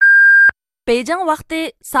Beijing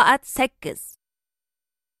vaqti soat 8.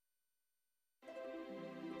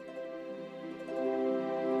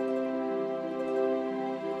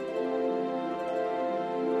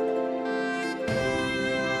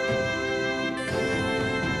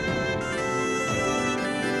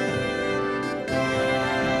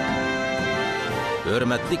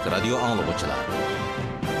 Hürmetlik radyo anlıqçılar.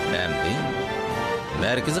 Əmdi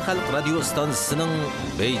Mərkəzi Xalq Radio Stansiyasının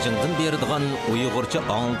Beijing'dən berdiğan Uyğurca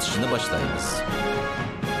anlatışını başlayırız.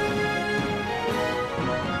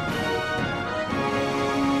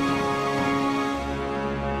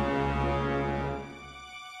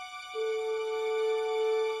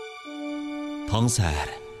 Таң сәр.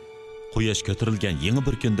 Quyosh ko'tarilgan yangi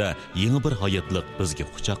bir kunda yangi bir hayotlik bizga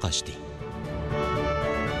quchoq ochdi.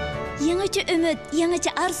 Yangicha umid,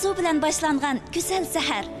 yangicha arzu bilan boshlangan go'zal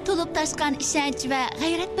sahar, to'lib toshgan ishonch va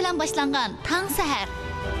g'ayrat bilan boshlangan tong sahar.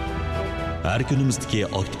 Har kunimizdagi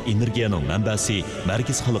aktiv energiyaning manbasi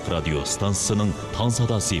Markaz Xalq Radio stansiyasining Tong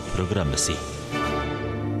sadosi programmasi.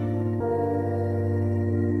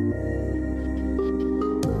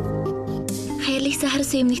 Xayrli sahar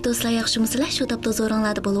sevimli do'stlar, yaxshimisizlar? Shu topda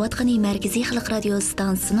zo'ringlarda bo'layotgan Markaziy Xalq Radio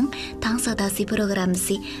stansiyasining Tong sadosi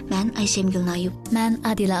programmasi. Men Ayshem Gulnoyib. Men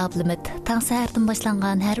Adila Ablimit. Tong sahardan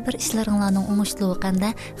boshlangan har bir ishlaringizning o'ngishli hamda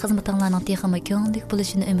xizmatingizning texnik ko'ngillik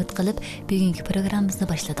bo'lishini umid qilib, bugungi programmamizni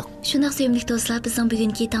boshladik. Shunday sevimli do'stlar, bizning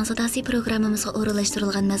bugungi Tong sadosi programmamizga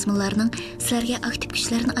o'rinlashtirilgan mazmunlarning sizlarga aktiv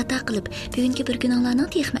kuchlarni ato qilib, bugungi bir kuningizning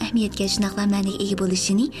texnik ahamiyatga shunaqla ma'niga ega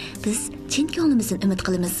bo'lishini biz chin ko'nglimizdan umid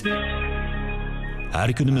qilamiz. Har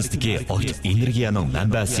kunimizdagi aktiv energiyaning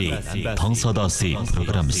manbasi Tong sadosi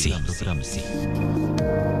programmasi.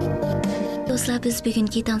 Do'stlar, biz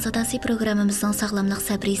bugungi Tong sadosi programmamizning sog'lomlik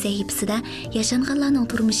sabri sahifasida yashanganlarning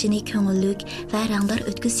turmushini ko'ngillik va rangdor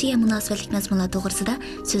o'tkazishiga munosabatli mazmunlar to'g'risida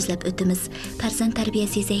so'zlab o'tamiz. Farzand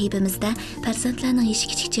tarbiyasi sahifamizda farzandlarning yoshi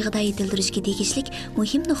kichik chig'ida yetiltirishga tegishli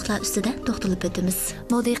muhim nuqtalar ustida to'xtalib o'tamiz.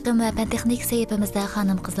 Modiy va texnik sahifamizda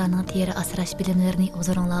xonim-qizlarning teri asrash bilimlarini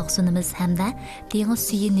huzuringizga sunamiz hamda dengiz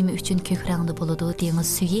suyi nima uchun ko'k rangda bo'ladi, dengiz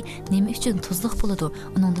suyi nima uchun tuzliq bo'ladi,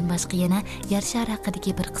 uningdan boshqa yana yer shari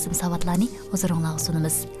haqidagi bir qism savollarni huzuringizga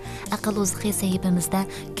sunamiz. Aql o'zg'i sahifamizda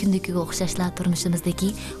kundukiga o'xshashlar turmushimizdagi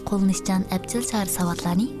qo'llanishchan abjil char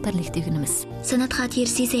savollarni birlikda o'rganamiz. San'at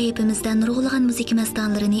xotirasi sahifamizda nurg'ulg'an musiqa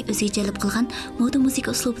mastonlarini o'ziga jalb qilgan moda musiqa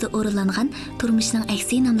uslubida o'rinlangan turmushning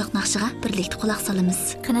aksi nomli naqshiga birlikda quloq solamiz.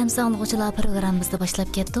 Qanamsa o'quvchilar programmamizda boshlab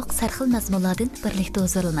ketdik. Sarxil mazmunlardan birlikda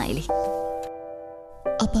huzurlanaylik.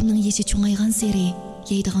 Apamning yeshi cho'ngaygan seri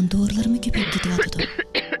yeydigan dorilarimi ko'payib ketyapti.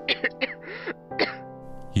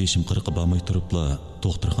 Yeshim 40 bo'lmay turibla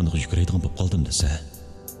doktorxonaga yuguradigan bo'lib qoldim desa.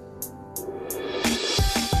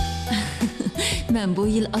 Men bu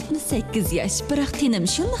yil 68 yosh, biroq tenim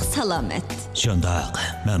shunday salomat. Shundoq,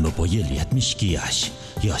 men bu yil 72 yosh.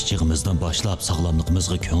 Yosh chig'imizdan boshlab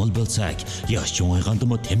sog'lomligimizga ko'ngil bo'lsak, yosh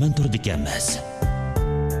cho'ng'aygandimi teman turdik emas.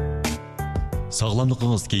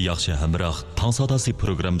 Sog'lomligingizga yaxshi hamroh Tong sadosi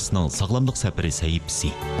programmasining sog'lomlik safari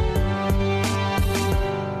sahifasi.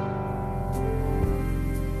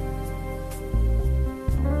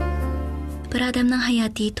 Bir odamning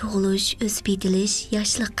hayoti tug'ilish, o'sib yetilish,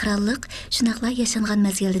 yoshlik, qirollik shunaqla yashangan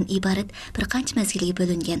mazgildan iborat bir qancha mazgilga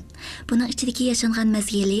bo'lingan. Buning ichidagi yashangan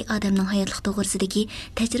mazgili odamning hayotlik to'g'risidagi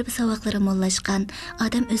tajriba saboqlari mo'llashgan,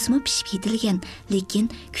 odam o'simi pishib yetilgan,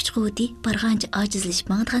 lekin kuch-quvvati barg'ancha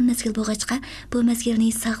ojizlashib mang'itgan mazgil bo'lg'achqa, bu mazgilni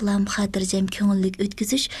sog'lom, xotirjam, ko'ngillik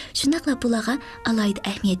o'tkazish, shunaqla bularga alohida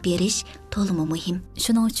ahamiyat berish to'liq muhim.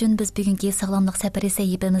 Shuning uchun biz bugungi sog'lomlik safari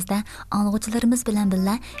sahifamizda anglag'uvchilarimiz bilan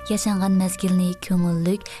birga yashangan mazgilni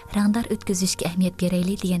ko'ngillik, rangdor o'tkazishga ahamiyat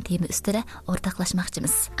beraylik degan tema ustida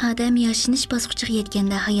o'rtoqlashmoqchimiz. Odam yoshinish bosqichiga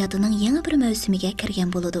yetganda hayotining yangi bir mavsumiga kirgan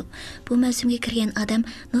bo'ladi. Bu mavsumga kirgan odam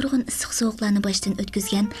nurg'un issiq sovuqlarni boshdan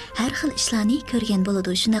o'tkazgan, har xil ishlarni ko'rgan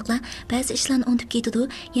bo'ladi. Shunaqla ba'zi ishlarni unutib ketadi,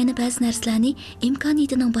 yana ba'zi narsalarni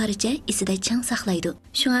imkoniyatining boricha esida chang saqlaydi.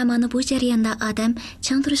 Shunga mana bu jarayonda odam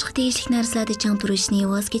chang turishga tegishli narsalardan chang turishni,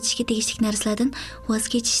 voz kechishga tegishli narsalardan voz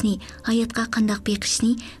kechishni, hayotga qanday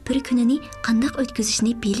beqishni, bir kunini qanday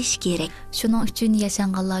o'tkazishni bilish kerak. Shuning uchun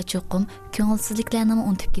yashanganlar cho'qim ko'ngilsizliklarni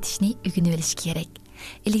unutib ketishni o'rganib olish kerak.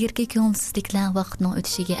 Ilgirki ko'ngilsizliklar vaqtning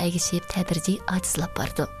o'tishiga ergashib tadrijiy ojizlab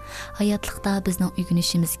bordi. Hayotlikda bizning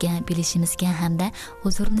o'rganishimizga, bilishimizga hamda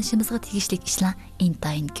huzurlanishimizga tegishli ishlar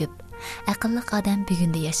intayin ko'p. Aqlli odam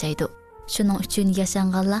bugunda yashaydi. Shuning uchun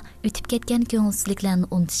yashanganlar o'tib ketgan ko'ngilsizliklarni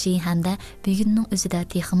unutishi hamda bugunning o'zida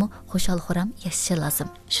texmi xushal-xuram yashashi lozim.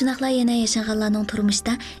 Shunaqla yana yashanganlarning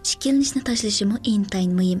turmushda ikkilanishni tashlashimi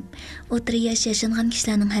intayin muhim. O'tir yosh yashangan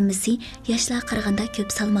kishilarning hammasi yoshlarga qaraganda ko'p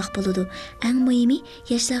salmoq bo'ladi. Eng muhimi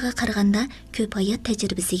yoshlarga qaraganda ko'p hayot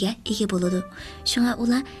tajribasiga ega bo'ladi. Shunga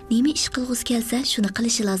ular nima ish qilg'usi kelsa, shuni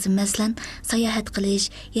qilishi lozim. Masalan, sayohat qilish,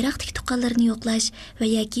 yiroqdagi tuqqanlarni yo'qlash va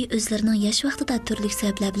yoki o'zlarining yosh vaqtida turli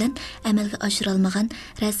sabablar bilan amalga oshira olmagan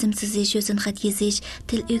rasm chizish, yo'sin xat yozish,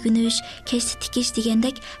 til o'rganish, kashta tikish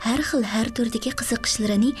degandek har xil har turdagi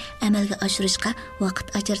qiziqishlarini amalga oshirishga vaqt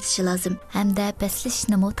ajratishi lozim. Hamda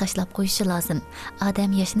baslashni mo tashlab qo'yishi lozim.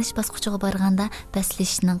 Odam yashanish bosqichiga borganda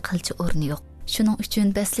baslashning qilchi o'rni yo'q. Shuning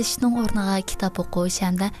uchun baslashning o'rniga kitob o'qish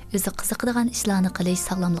hamda o'zi qiziqadigan ishlarni qilish,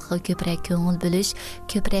 sog'lomlikqa ko'proq ko'ngil bo'lish,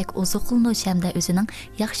 ko'proq ozuqlanish hamda o'zining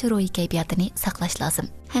yaxshi ruhiy kayfiyatini saqlash lozim.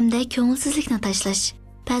 Hamda ko'ngilsizlikni tashlash.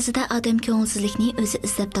 Ba'zida odam ko'ngilsizlikni o'zi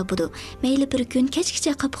izlab topadi. Mayli bir kun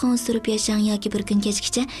kechgacha qopqon surib yashang yoki bir kun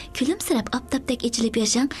kechgacha kulimsirab oftobdek ichilib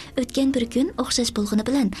yashang, o'tgan bir kun o'xshash bo'lgani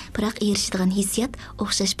bilan, biroq erishadigan hissiyot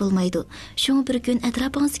o'xshash bo'lmaydi. Shunga bir kun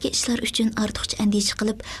atrofingizga ishlar uchun ortiqcha andisha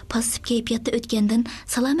qilib, passiv kayfiyatda o'tgandan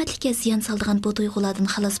salomatlikka ziyon soladigan bu tuyg'ulardan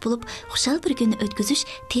xalos bo'lib, xushal bir kunni o'tkazish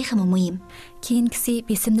texmi muhim. Keyingisi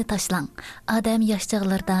besimni tashlang. Odam yosh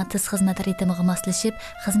chog'larida tiz xizmat ritmiga moslashib,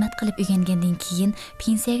 xizmat qilib o'rgangandan keyin,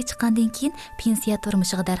 pensiyaga chiqqandan keyin pensiya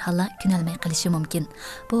turmushiga darhol ko'nalmay qilishi mumkin.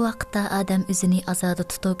 Bu vaqtda odam o'zini azoda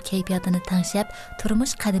tutib, kayfiyatini tanshab,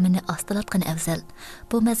 turmush qadamini ostilatgan afzal.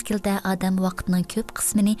 Bu mezgilda odam vaqtining ko'p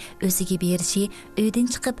qismini o'ziga berishi, uydan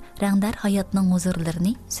chiqib, rangdar hayotning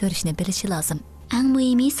huzurlarini so'rishni bilishi lozim. Eng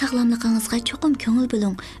muhimi sog'lomligingizga cho'qim ko'ngil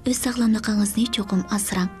bo'ling, o'z sog'lomligingizni cho'qim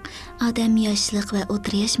asrang. Odam yoshlik va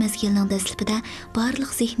o'tir yosh mezgilining dastlabida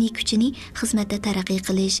barliq zehniy kuchini xizmatda taraqqiy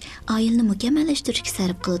qilish, oilani mukammallashtirishga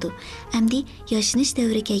sarf qiladi. Endi yoshinish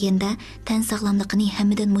davriga kelganda tan sog'lomligini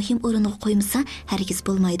hammadan muhim o'ringa qo'ymasa, hargiz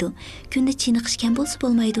bo'lmaydi. Kunda chiniqish kam bo'lsa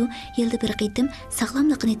bo'lmaydi, yilda bir qitim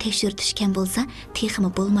sog'lomligini tekshirtish kam bo'lsa,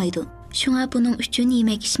 texmi bo'lmaydi. Shunga buning uchun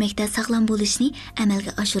yemak-ichmakda sog'lom bo'lishni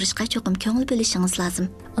amalga oshirishga cho'qim ko'ngil bo'lishingiz lozim.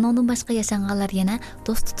 Uningdan boshqa yashanganlar yana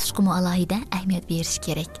do'st tutishga alohida ahamiyat berish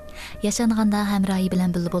kerak. Yashanganda hamrohi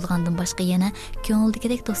bilan birga bo'lgandan boshqa yana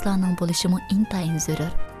ko'ngildagidek do'stlarning bo'lishi intayin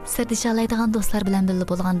zarur. Sirdishalaydigan do'stlar bilan birga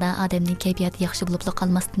bo'lganda odamning kayfiyati yaxshi bo'lib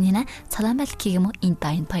qolmasdan yana salomatligiga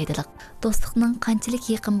intayin foydali. Do'stlikning qanchalik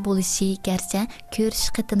yaqin bo'lishi garchi ko'rish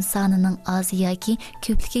qitim sonining oz yoki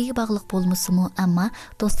ko'pligiga bog'liq bo'lmasa-mu, ammo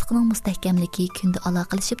do'stlikning mustahkamligi kunda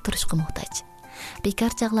aloqalashib turishga muhtoj.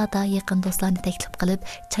 Bekar chaqlarda yaqin do'stlarni taklif qilib,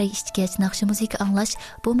 choy ichgach naqshi musiqa anglash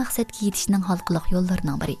bu maqsadga yetishning halqiliq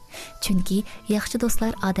yo'llarining biri. Chunki yaxshi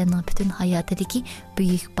do'stlar odamning butun hayotidagi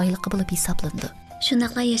buyuk boyliqi bo'lib hisoblanadi.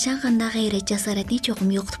 Shundaqla yashanganda g'ayrat jasoratni cho'qim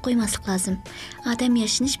yo'qotib qo'ymaslik lozim. Odam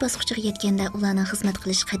yashanish bosqichiga yetganda ularning xizmat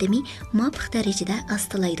qilish qadami muvofiq darajada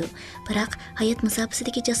ostilaydi. Biroq hayot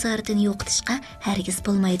musobasidagi jasoratini yo'qotishga hargiz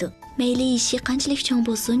bo'lmaydi. Mayli ishi qanchalik cho'ng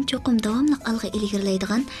bo'lsin, cho'qim davomli olg'a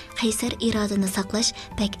ilgarilaydigan qaysar irodani saqlash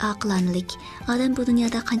bak oqilonalik. Odam bu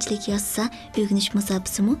dunyoda qanchalik yashasa, o'rganish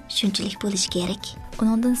musobasimi shunchalik bo'lishi kerak.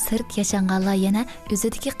 Uningdan sirt yashanganlar yana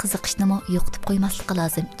o'zidagi qiziqishni yo'qotib qo'ymasligi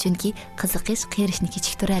lozim, chunki qiziqish qerishni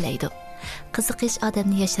kechiktiradi. Qiziqish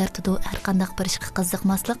odamni yashartidi, har qanday bir ishga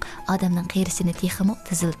qiziqmaslik odamning qerishini texmi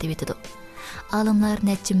tiziltib etadi. Olimlar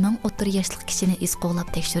necha ming o'ttir yoshlik kishini iz qo'llab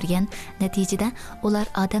tekshirgan, natijada ular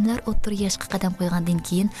odamlar o'ttir yoshga qadam qo'ygandan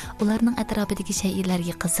keyin ularning atrofidagi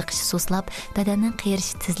shaylarga qiziqishi so'slab, badanning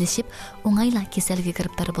qerishi tezlashib, o'ng'ayla kasalga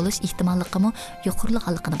giribdor bo'lish ehtimolligimi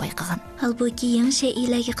yuqoriligini bayqagan. Halbuki yangi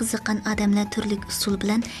shaylarga qiziqqan odamlar turli usul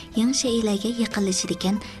bilan yangi shaylarga yaqinlashadi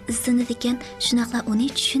ekan, izlanadi ekan, shunaqla uni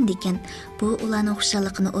tushunadi ekan. Bu ularning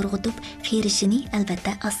xushalligini urg'utib, qerishini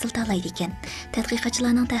albatta asıltalaydi ekan.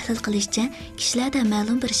 Tadqiqotchilarning tahlil qilishicha, kishilarda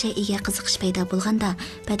ma'lum bir shayga qiziqish paydo bo'lganda,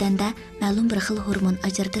 badanda ma'lum bir xil hormon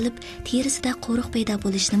ajratilib, terisida qo'riq paydo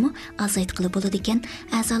bo'lishini azaytqili bo'ladi ekan,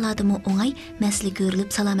 a'zolarda o'ng'ay masli ko'rilib,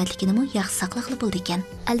 salomatligini yaxshi saqlaqli bo'ladi ekan.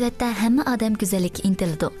 Albatta, hamma odam go'zallikka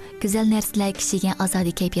intiladi. Go'zal narsalar kishiga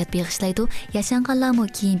azodiy kayfiyat bag'ishlaydi. Yashanganlarmi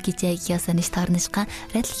kiyim-kechak, yasanish, tarnishga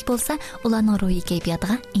ratlik bo'lsa, ularning ruhiy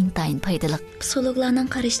kayfiyatiga intayin foydali. Psixologlarning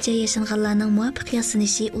qarashicha, yashanganlarning muvofiq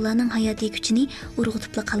yasanishi ularning hayotiy kuchini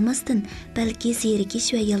urg'utib qolmasdan, balki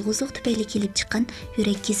zerikish va yolg'izlik tufayli kelib chiqqan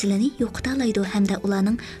yurak kasalini yo'qota oladi hamda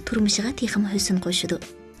ularning turmushiga texmi husn qo'shadi.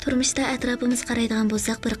 Turmuşda ətrafımız qaraydigan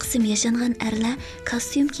bolsaq, bir qism yaşanğan ərlər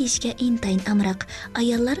kostyum kiyishga intayin amraq,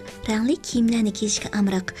 ayollar rəngli kiyimlarni kiyishga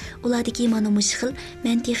amraq. Ulardagi mana mush xil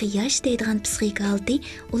 "men texi yosh" deydigan psixika holati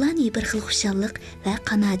ularni bir xil xushallik va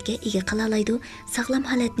qanoatga ega qila oladi, sog'lom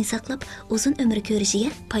holatni saqlab, uzun umr ko'rishiga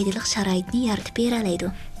foydali sharoitni yaratib bera oladi.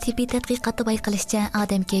 Tibbiy tadqiqotda bayqalishicha,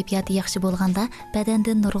 odam kayfiyati yaxshi bo'lganda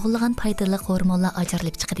badandan nurg'unlagan foydali hormonlar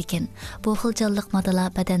ajralib chiqadi ekan. Bu xil jonliq moddalar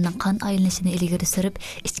badanning qon aylanishini ilgari surib,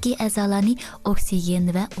 ichki a'zolarni oksigen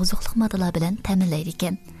va oziqlik moddalar bilan ta'minlaydi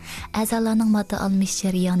ekan. A'zolarning modda almish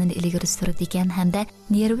jarayonini ilgari suradi ekan hamda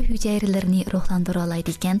nerv hujayralarini ruhlantira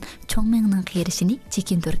oladi ekan, cho'ng miyning qiyirishini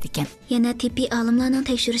chekintiradi ekan. Yana tibbiy olimlarning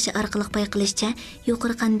tekshirishi orqali bayqalishicha,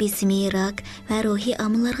 yuqori qon besimi, rak va ruhiy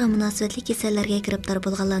omillarga munosabatli kasallarga giribdor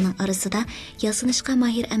bo'lganlarning orasida yasanishga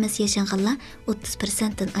mahir emas yashanganlar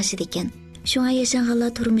 30% dan oshadi ekan. Shunga yashanganlar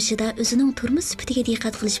turmushida o'zining turmush sifatiga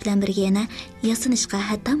diqqat qilish bilan birga yana yasanishga,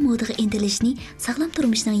 hatto modaga intilishni sog'lom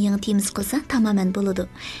turmushning yangi temisi qilsa tamoman bo'ladi.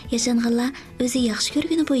 Yashanganlar o'zi yaxshi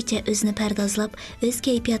ko'rgani bo'yicha o'zini pardozlab, o'z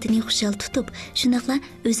kayfiyatini xushal tutib, shunaqla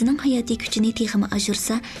o'zining hayotiy kuchini texmi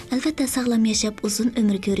oshirsa, albatta sog'lom yashab uzun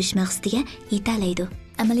umr ko'rish maqsadiga yetalaydi.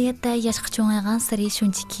 Amaliyotda yoshga cho'ngaygan sari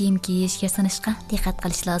shuncha kiyim kiyish, yasanishga diqqat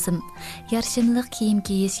qilish lozim. Yarshimliq kiyim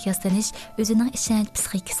kiyish, yasanish o'zining ishonch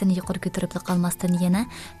psixikasini yuqori ko'tarib qolmasdan yana,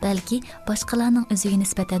 balki boshqalarning o'ziga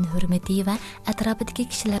nisbatan hurmati va atrofidagi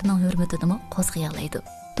kishilarning hurmatini qo'zg'ay oladi.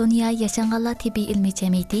 Dunyo yashanganlar tibbiy ilmiy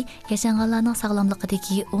jamiyati yashanganlarning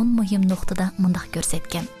sog'lomligidagi 10 muhim nuqtada mundaq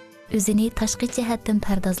ko'rsatgan. O'zini tashqi jihatdan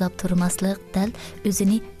pardozlab turmaslik dal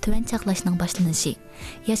o'zini tuvan chaqlashning boshlanishi.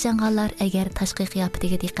 Yashanganlar agar tashqi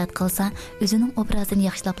qiyofatiga diqqat qilsa, o'zining obrazini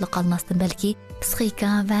yaxshilab qolmasdan balki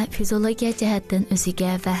psixika va fiziologiya jihatdan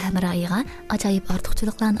o'ziga va hamrohiga ajoyib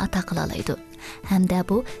ortiqchiliklarni ato qila oladi. Hamda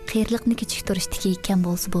bu qiyirliqni kechiktirishdagi kam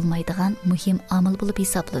bo'lsa bo'lmaydigan muhim omil bo'lib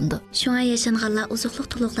hisoblanadi. Shunga yashanganlar uzuqliq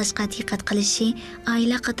to'liqlashga diqqat qilishi,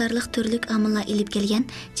 oila qatorliq turli omillar ilib kelgan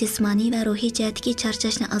jismoniy va ruhiy jihatdagi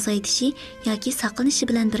charchashni azaytishi yoki saqlanishi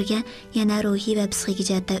bilan birga yana ruhiy va psixik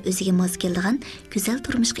jihatda o'ziga mos keladigan go'zal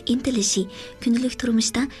turmushga intilishi, kundalik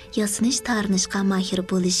turmushda yasanish, tarinishga mahir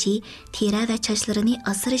bo'lishi, teri va sochlarini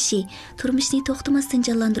asrashi, turmushni to'xtamasdan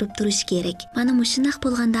jonlantirib turishi kerak. Mana mushunday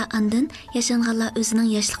bo'lganda andin yashanganlar o'zining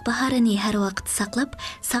yoshlik bahorini har vaqt saqlab,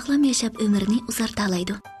 sog'lom yashab umrni uzarta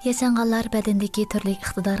oladi. Yashanganlar badandagi turli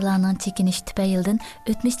iqtidorlarning chekinish tufaylidan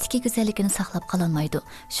o'tmishdagi go'zalligini saqlab qololmaydi.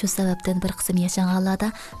 Shu sababdan bir qism yashanganlarda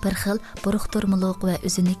bir xil buruqturmuliq va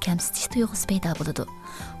o'zini kamsitish tuyg'usi paydo bo'ladi.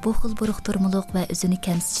 Bu xil buruqturmuliq va o'zini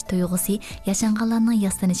kamsitish tuyg'usi yashanganlarning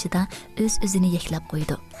yastanishida o'z-o'zini yaklab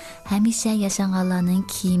qo'ydi. Hamisha yashanganlarning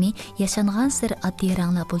kiyimi yashangan sir oddiy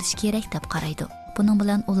ranglar bo'lishi kerak deb qaraydi. Bunun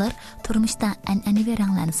bilan ular turmushda an'anaviy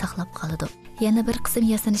ranglarni saqlab qoladi. Yana bir qism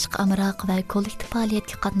yasanishga amroq va kollektiv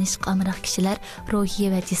faoliyatga qatnashishga amroq kishilar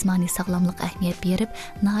ruhiy va jismoniy sog'lomlik ahamiyat berib,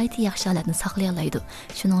 nihoyat yaxshi holatni saqlay oladi.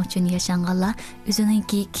 Shuning uchun yashanganlar o'zining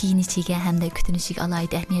kiyinishiga hamda kutinishiga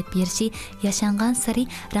alohida ahamiyat berishi, yashangan sari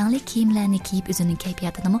rangli kiyimlarni kiyib o'zining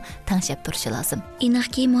kayfiyatini tanishib turishi lozim.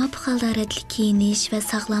 Aniqki muvofiq holda kiyinish va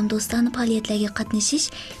sog'lom do'stona faoliyatlarga qatnashish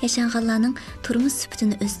yashanganlarning turmush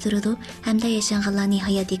sifatini o'stiradi hamda yashanganlarni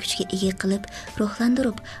hayotiy kuchga ega qilib,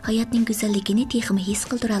 ruhlantirib, hayotning go'zalligini texmi his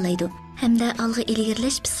qildira oladi. Hamda olg'a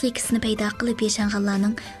ilgirlash psixikasini paydo qilib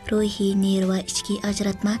yashanganlarning ruhiy, nerv va ichki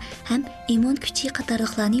ajratma ham immun kuchi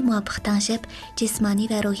qatorliqlarni muvofiq tanishib, jismoniy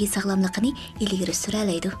va ruhiy sog'lomligini ilgari sura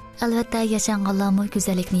oladi. Albatta yashanganlar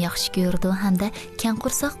go'zallikni yaxshi ko'rdi hamda kang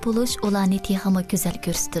qursoq bo'lish ularni texmi go'zal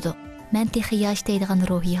ko'rsatadi. Men texi yosh deydigan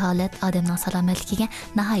ruhiy holat odamning salomatligiga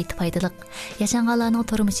nihoyat foydali. Yashanganlarning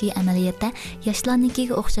turmushi amaliyotda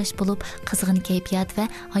yoshlarnikiga o'xshash bo'lib, qizg'in kayfiyat va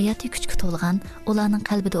hayotiy kuchga to'lgan, ularning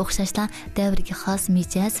qalbida o'xshashlar davrga xos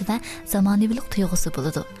mijoz va zamonaviylik tuyg'usi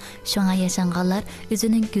bo'ladi. Shunga yashanganlar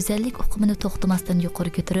o'zining go'zallik uqumini to'xtamasdan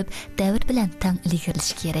yuqori ko'tarib, davr bilan tang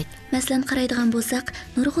ilgirilishi kerak. Masalan, qaraydigan bo'lsak,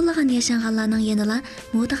 nurg'unlagan yashanganlarning yanada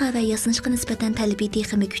modaga va yasanishga nisbatan talabi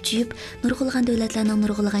texmi kuchayib, nurg'unlagan davlatlarning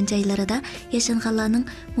nurg'unlagan joylari yashanganlarning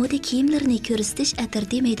moda kiyimlarini ko'rsatish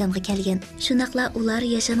atirdi maydonga kelgan. Shunaqla ular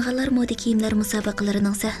yashanganlar moda kiyimlar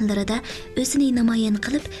musobaqalarining sahnalarida o'zini namoyon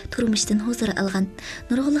qilib, turmushdan huzur olgan.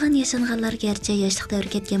 Nurg'unlagan yashanganlar garchi yoshlik davri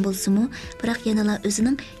ketgan bo'lsa-mu, biroq yanala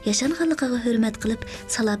o'zining yashanganligiga hurmat qilib,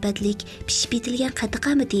 salobatlik, pishib yetilgan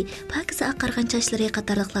qad-qamati, pokiza oqargan sochlari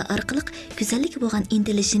qatorliqlar orqali go'zallik bo'lgan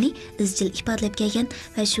intilishini izchil ifodalab kelgan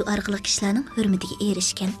va shu orqali kishilarning hurmatiga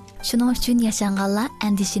erishgan. Shuning uchun yashanganlar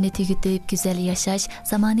andishini tugitib, go'zal yashash,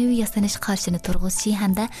 zamonaviy yasanish qarshini turg'izishi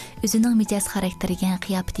hamda o'zining mijoz xarakteriga,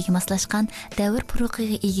 qiyofatiga moslashgan davr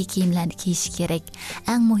puruqiga ega kiyimlarni kiyish kerak.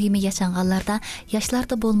 Eng muhimi yashanganlarda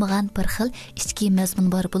yoshlarda bo'lmagan bir xil ichki mazmun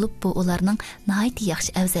bor bo'lib, bu ularning nihoyatda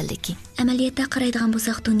yaxshi afzalligi. Amaliyotda qaraydigan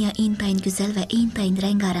bo'lsak, dunyo intayin go'zal va intayin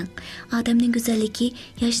rangarang. Odamning go'zalligi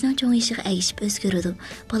yoshning cho'ng'ishiga egishib o'zgaradi.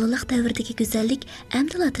 Balalik davridagi go'zallik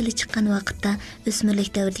amdila tili chiqqan vaqtda,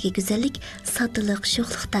 o'smirlik davridagi go'zallik soddalik,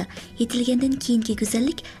 sho'xlikda, yetilgandan keyingi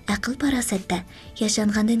go'zallik aql farosatda,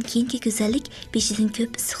 yashangandan keyingi go'zallik beshidan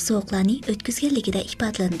ko'p issiq sovuqlarni o'tkazganligida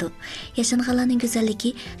ifodalanadi. Yashanganlarning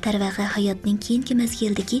go'zalligi darvaqa hayotning keyingi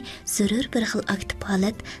mazgildagi zarur bir xil aktiv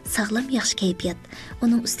holat, sog'lom yaxshi kayfiyat.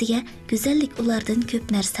 Uning ustiga go'zallik ulardan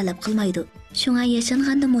ko'p narsa talab qilmaydi. Shunga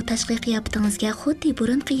yashanganda tashqi qiyofatingizga xuddi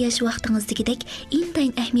burunqi yosh vaqtingizdagidek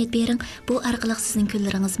intayin ahamiyat bering. Bu orqali sizning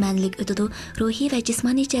kunlaringiz ma'nilik o'tadi, ruhiy va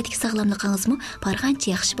jismoniy jihatdagi sog'lomligingizmi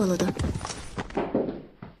barqancha yaxshi bo'ladi.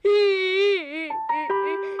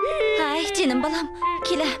 Ay, canım balam.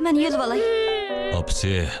 Kela, men yolib olay.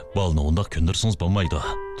 Apsi, balni undaq ko'ndirsangiz bo'lmaydi.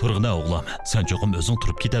 Turg'ina o'g'lim, sen cho'qim o'zing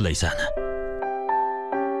turib ketalaysan.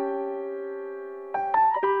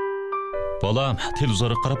 Balam,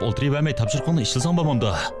 televizorga qarab o'tirib topshiriqni ishlasang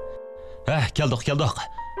bo'lmamda. Keldik.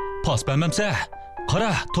 Pas bermamsa,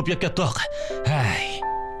 qara, top yeb ketdik. Hey.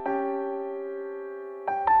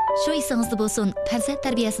 Shu esingizda bo'lsin, farzand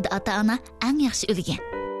tarbiyasida ota-ona eng yaxshi o'lgan.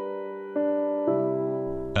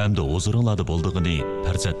 Endi o'ziringlarda bo'ldig'ini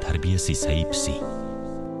farzand tarbiyasi sayfisi.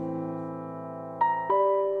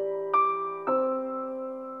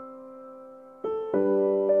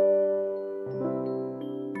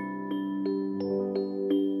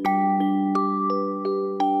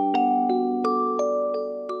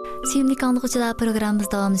 Sevimli anglag'uchilar, programmamiz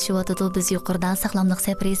davomlashyapti. Biz yuqorida sog'lomlik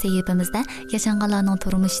safari sayfimizda yashanganlarning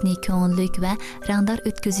turmushini ko'ngillik va rangdor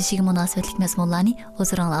o'tkazishiga munosabatli mazmunlarni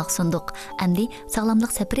o'zingizga sundiq. Endi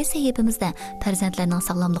sog'lomlik safari sayfimizda farzandlarning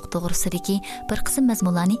sog'lomlik to'g'risidagi bir qism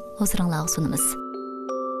mazmunlarni o'zingizga sunamiz.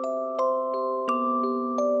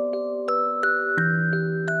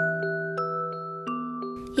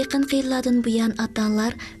 Yaqinqi yillardan buyon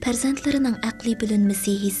ota-onalar farzandlarining aqliy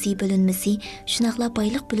bo'linmasi, hissiy bo'linmasi, shunaqla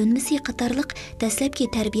boylik bo'linmasi qatorliq dastlabki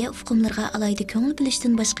tarbiya uqumlariga alayda ko'ngil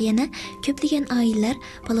bilishdan boshqa yana ko'plagan oilalar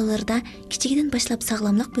bolalarda kichikdan boshlab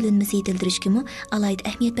sog'lomlik bo'linmasi yetildirishga alayda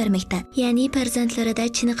ahamiyat bermoqda. Ya'ni farzandlarida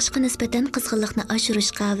chiniqishga nisbatan qizg'inlikni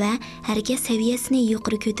oshirishga va harakat saviyasini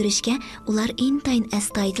yuqori ko'tarishga ular intayin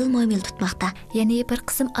astoydil muomala tutmoqda. Ya'ni bir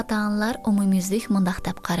qism ota-onalar umumyuzlik mundaq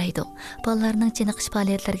deb qaraydi. Bolalarning chiniqish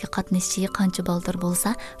faoliyatlariga qatnashishi qancha boldir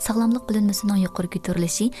bo'lsa, sog'lomlik bo'linmasining yuqori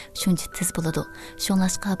ko'tarilishi shuncha tez bo'ladi.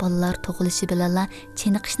 Shunlashqa bolalar tug'ilishi bilan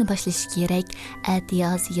chiniqishni boshlashi kerak.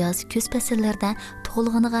 Yoz kuz fasllarida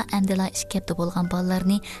tug'ilganiga amdila 2 hafta bo'lgan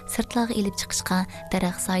bolalarni sirtlarga elib chiqishga,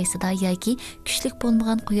 daraxt soyasida yoki kuchlik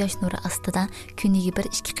bo'lmagan quyosh nuri ostida kuniga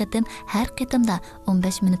 1-2 qatim har qatimda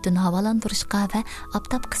 15 minutdan havolantirishga va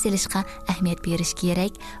oftob qisilishga ahamiyat berish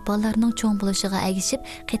kerak. Bolalarning cho'ng bo'lishiga ergishib,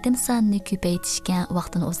 qatim sonini ko'paytirishga,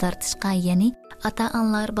 vaqtini uzartishga, ya'ni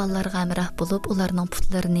ota-onalar bolalarga hamroh bo'lib, ularning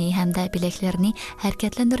putlarini hamda bilaklarini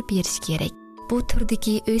harakatlantirib berish kerak. Bu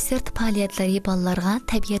turdagi uy sirti faoliyatlari bolalarga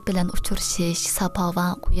tabiat bilan uchrashish, safo,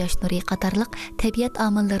 quyosh nuri qatorliq tabiat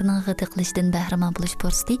omillarining g'idiqlishidan bahramand bo'lish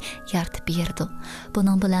fursati yaratib berdi.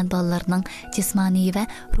 Buning bilan bolalarning jismoniy va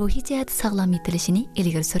ruhiy jihati sog'lom yetilishini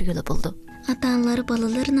ilgari surguli bo'ldi. Ota-onalar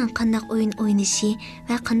bolalarining qanday o'yin o'ynashi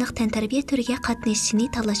va qanday tantarbiya turiga qatnashishini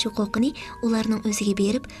tanlash huquqini ularning o'ziga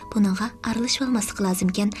berib, buningga aralashib olmaslik lozim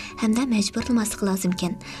ekan hamda majburlamaslik lozim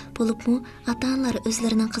ekan. Bo'libmi, ota-onalar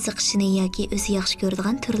o'zlarining qiziqishini yoki o'zi yaxshi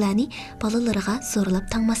ko'radigan turlarni bolalariga zo'rlab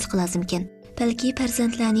tangmaslik lozim ekan. Balki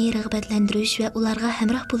farzandlarni rag'batlantirish va ularga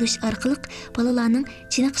hamroh bo'lish orqali bolalarning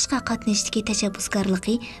chiniqishga qatnashishdagi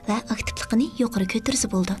tashabbuskorligi va aktivligini yuqori ko'tarsa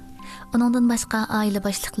bo'ldi. Onundan boshqa oila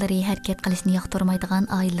boshliqlari harakat qilishni yoqtirmaydigan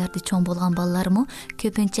oilalarda cho'ng bo'lgan bolalarmi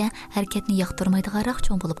ko'pincha harakatni yoqtirmaydiganroq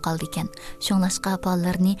cho'ng bo'lib qoldi ekan. Shunlashqa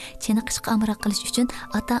bolalarni chiniqishga amroq qilish uchun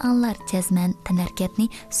ota-onalar jazman harakatni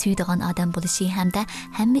suyadigan odam bo'lishi hamda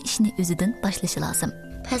hamma ishni o'zidan boshlashi lozim.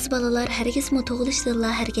 Paz bolalar hargizmi tug'ilishda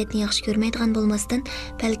harakatni yaxshi ko'rmaydigan bo'lmasdan,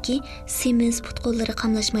 balki semiz put-qo'llari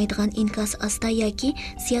qamlashmaydigan inkas asta yoki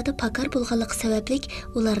ziyoda pakar bo'lganligi sababli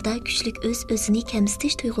ularda kuchlik o'z-o'zini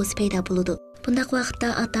kamsitish tuyg'usi paydo bo'ladi. Bundaq vaqtda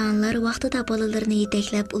ota-onalar vaqtida bolalarini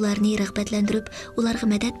yetaklab, ularni rag'batlantirib, ularga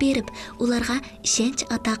madad berib, ularga ishonch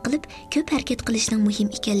ato qilib, ko'p harakat qilishning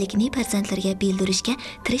muhim ekanligini farzandlarga bildirishga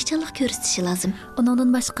tirishchilik ko'rsatishi lozim.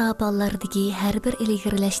 Undan boshqa bolalardagi har bir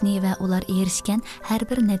ilgirlashni va ular erishgan har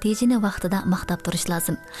bir natijani vaqtida maqtab turish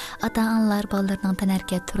lozim. Ota-onalar bolalarning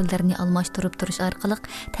tanarkat turlarini almashtirib turish orqali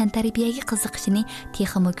tantarbiyaga qiziqishini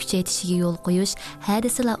texmo kuchaytirishiga yo'l qo'yish,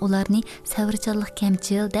 hadislar ularni savrchanlik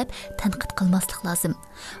kamchil deb tanqid qilmaslik lozim.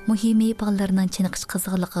 Muhimi bolalarning chiniqish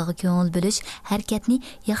qiziqligiga ko'ngil bo'lish, harakatni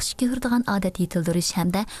yaxshi ko'radigan odat yetildirish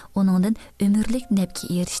hamda uningdan umrlik nafga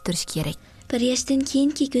erishtirish kerak. Bir yaşdan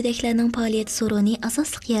keyinki gödəklərinin fəaliyyət sorunu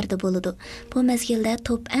asaslık yerdə boludu. Bu məzgildə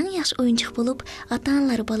top ən yaxşı oyuncaq olub,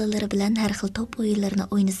 ata-analar balaları bilan hər xil top oyunlarını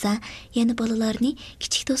oynasa, yəni balalarını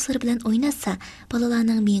kiçik dostları bilan oynatsa,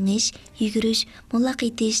 balalarning meŋiş, yugurish, mullaq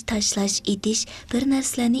etish, tashlash, etish, bir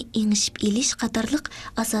narsalarni eŋishib elish qatorliq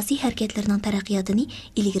asosiy harakatlarning taraqqiyotini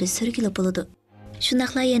ilgari surgili boludu.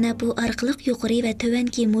 Shundaqla yana bu orqali yuqori va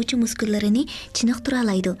tovanki mo'chi muskullarini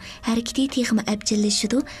chiniqtiralaydi. Harakati texmi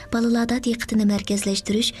abjillashidi, balalarda diqqatini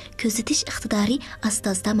markazlashtirish, ko'zitish iqtidori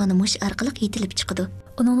asta-asta mana mush orqali yetilib chiqadi.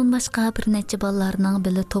 Uningdan boshqa bir necha bolalarning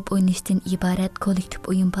birga top o'ynashdan iborat kollektiv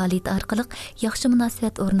o'yin faoliyati orqali yaxshi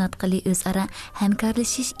munosabat o'rnatqili o'zaro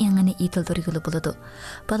hamkorlashish engini yetildirgili bo'ladi.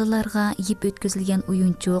 Bolalarga yeb o'tkazilgan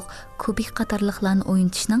o'yinchoq, kubik qatorliqlarni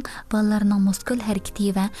o'ynatishning bolalarning muskul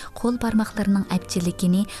harakati va qo'l barmoqlarining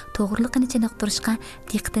abjilligini, to'g'riligini chiniqtirishga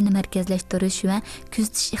diqqatini markazlashtirish va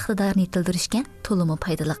kuzatish iqtidorini yetildirishga to'liq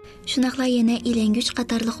foydali. Shunaqla yana ilangich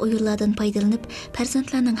qatorliq o'yinlardan foydalanib,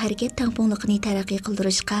 farzandlarning harakat tangpunligini taraqqiy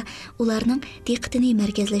qildirishga, ularning diqqatini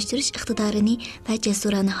markazlashtirish iqtidorini va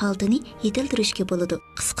jasurona holatini yetildirishga bo'ladi.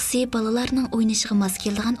 Qisqasi, bolalarning o'ynashiga mos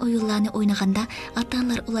keladigan o'yinlarni o'ynaganda,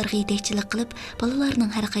 ota-onalar ularga yetakchilik qilib,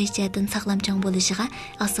 bolalarning har qaysi jihatdan saqlamchang bo'lishiga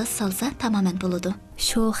asos solsa tamoman bo'ladi.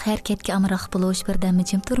 Shu harakatga amroq bo'lish, birdan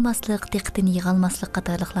jim turmaslik, diqqatini yig'olmaslik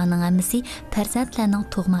qatorliqlarning hammasi farzandlarning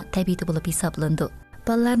tug'ma tabiati bo'lib hisoblanadi.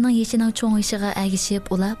 Balalarning yeshining cho'ng'ishiga agishib,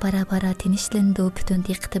 ular bara-bara tinishlandi, butun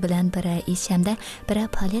diqqati bilan bira ish hamda bira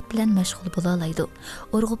faoliyat bilan mashg'ul bo'la oladi.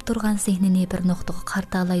 Urg'ib turgan zehnini bir nuqtaga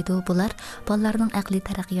qarata oladi. Bular balalarning aqliy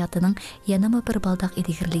taraqqiyotining yanama bir baldoq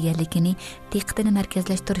ilgirlaganligini, diqqatini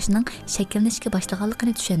markazlashtirishning shakllanishga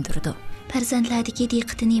boshlaganligini tushuntirdi. Farzandlardagi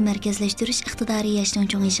diqqatini markazlashtirish iqtidori yoshning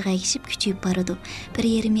cho'ng'ishiga agishib kuchayib boradi.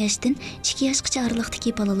 1,5 yoshdan 2 yoshgacha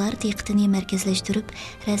oralig'dagi bolalar diqqatini markazlashtirib,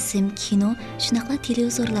 rasm, kino, shunaqla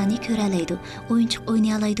televizorlarni ko'ra oladi, o'yinchoq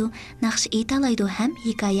o'ynay oladi, naqsh ayta oladi ham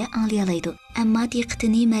hikoya anglay oladi. Ammo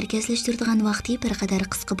diqqatini markazlashtiradigan vaqti bir qadar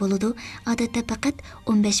qisqa bo'ladi. Odatda faqat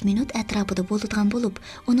 15 minut atrofida bo'ladigan bo'lib,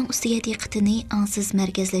 uning ustiga diqqatini angsiz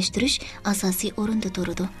markazlashtirish asosiy o'rinda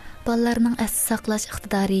turadi. Bolalarning asli saqlash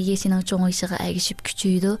iqtidori yeshining cho'ng'ishiga agishib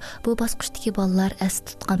kuchaydi. Bu bosqichdagi bolalar asli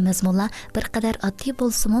tutgan mazmunlar bir qadar oddiy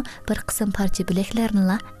bo'lsa-mu, bir qism parcha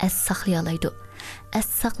bilaklarni asli saqlay oladi.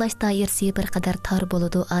 Asli saqlash doirasi bir qadar tor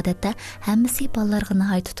bo'ladi. Odatda hammasi bolalarga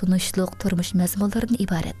nihoyat tunishliq turmush mazmunlaridan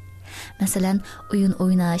iborat. Masalan, o'yin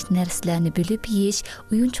o'ynash, narsalarni bilib yeyish,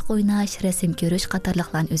 o'yinchoq o'ynash, rasm ko'rish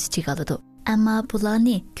qatorliqlarni o'z ichiga oladi. Ammo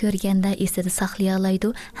bularni ko'rganda esida saqlay oladi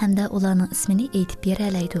hamda ularning ismini aytib bera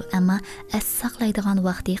oladi. Ammo asli saqlaydigan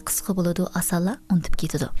vaqti qisqa bo'ladi, osonla unutib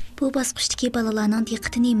ketadi. Bu bosqichdagi bolalarning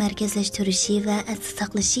diqqatini markazlashtirishi va asli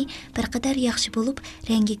saqlashi bir qadar yaxshi bo'lib,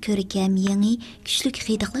 rangi ko'rkam, yangi, kuchli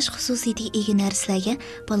qidiqlash xususiyatiga ega narsalarga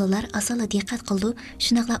bolalar asala diqqat qildi,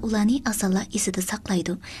 shunaqla ularni asala esida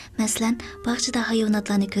saqlaydi. Masalan, bog'chada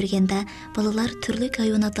hayvonotlarni ko'rganda bolalar turli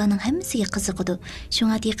hayvonotlarning hammasiga qiziqadi.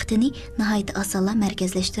 Shunga diqqatini nihoyat osonla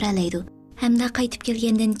markazlashtira oladi. Hamda qaytib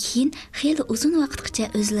kelgandan keyin xeyli uzun vaqtgacha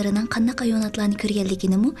o'zlarining qanday hayvonotlarni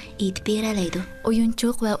ko'rganligini aytib bera oladi.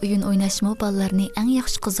 O'yinchoq va o'yin o'ynashmo bolalarni eng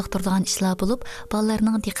yaxshi qiziqtiradigan ishlar bo'lib,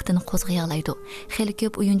 bolalarning diqqatini qo'zg'ay oladi. Xeyli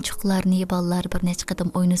ko'p o'yinchoqlarni bolalar bir necha qatim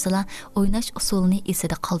o'ynasalar, o'ynash usulini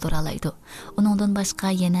esida qoldira oladi. Uningdan boshqa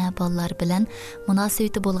yana bolalar bilan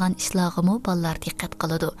munosabati bo'lgan ishlarga bolalar diqqat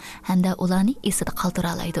qiladi hamda ularni esida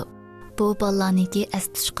qoldira oladi. Bu bolalarniki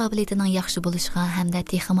asli tush qobiliyatining yaxshi bo'lishiga hamda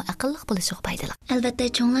texmi aqlli bo'lishiga foydali. Albatta,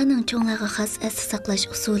 cho'nglarning cho'nglarga xos asli saqlash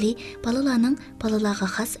usuli, bolalarning bolalarga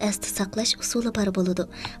xos asli saqlash usuli bor bo'ladi.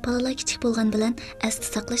 Bolalar kichik bo'lgan bilan asli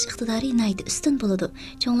saqlash iqtidori nihoyat ustun bo'ladi.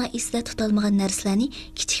 Cho'nglar esida tutilmagan narsalarni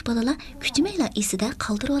kichik bolalar kuchmayla esida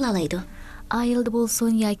qoldirib oladi. Ayılda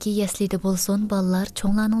bolsun yoki yaslida bolsun, bolalar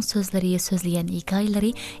cho'nglarning so'zlari, so'zlagan hikoyalari,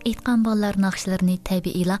 aytgan bolalar naqshlarini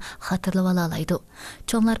tabiiyla xotirlab olaydi.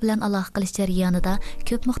 Cho'nglar bilan aloqa qilish jarayonida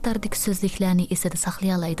ko'p miqdordagi so'zliklarni esida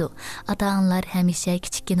saqlay oladi. Ota-onalar hamisha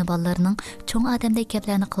kichikgina bolalarning cho'ng odamdek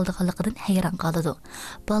gaplarni qildiganligidan hayron qoladi.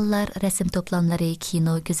 Bolalar rasm to'plamlari,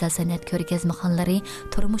 kino, go'zal san'at ko'rgazmaxonalari,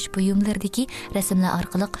 turmush buyumlaridagi rasmlar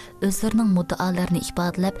orqali o'zlarining muddaolarini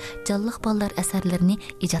ifodalab, jonliq bolalar asarlarini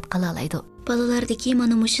ijod qila oladi. Balalardagi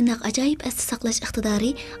mana mushundaq ajoyib asli saqlash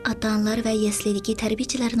iqtidori ota-onalar va yaslidagi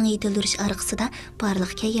tarbiyachilarning yetildirish orqasida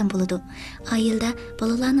barliq kelgan bo'ladi. Oilada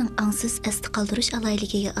balalarning angsiz asli qoldirish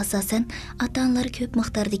alayligiga asosan ota-onalar ko'p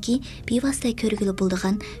miqdordagi bevosita ko'rgili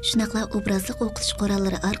bo'ladigan shunaqla obrazli o'qitish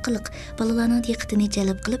qurollari orqali balalarning diqqatini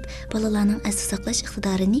jalb qilib, balalarning asli saqlash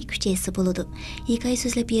iqtidorini kuchaysa bo'ladi. Hikoya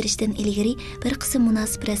so'zlab berishdan ilgari bir qism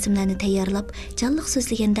munosib rasmlarni tayyorlab, jonliq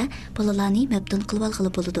so'zlaganda balalarni mabtun qilib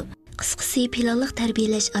olg'ili bo'ladi. Qisqasi planliq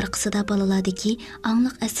tarbiyalash orqasida balalardagi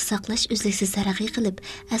angliq asli saqlash uzluksiz taraqqiy qilib,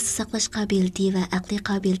 asli saqlash qobiliyati va aqliy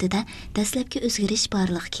qobiliyatida dastlabki o'zgarish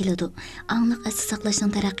barliq keladi. Angliq asli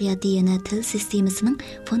saqlashning taraqqiyoti yana til sistemasining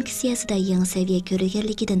funksiyasida yangi saviya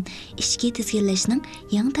ko'rganligidan, ichki tizginlashning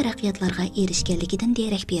yangi taraqqiyotlarga erishganligidan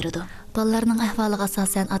darak beradi. Balalarning ahvoliga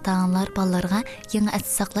asosan ota-onalar balalarga yangi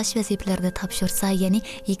asli saqlash vazifalarini topshirsa, ya'ni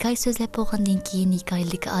hikoya so'zlab bo'lgandan keyin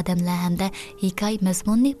hikoyalik odamlar hamda hikoya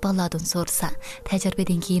mazmunini balalardan so'rasa,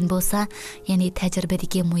 tajribadan keyin bo'lsa, ya'ni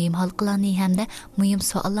tajribadagi muhim halqalarni hamda muhim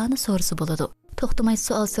savollarni so'rasa bo'ladi. To'xtamay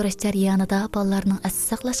savol so'rash jarayonida balalarning asli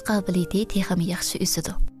saqlash qobiliyati texnik yaxshi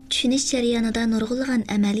o'sadi. Tushunish jarayonida nurg'ulg'an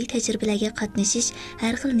amaliy tajribalarga qatnashish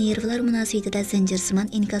har xil nervlar munosabatida zanjirsimon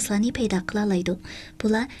inkoslarni paydo qila oladi.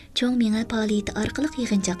 Bular cho'ng miya faoliyati orqali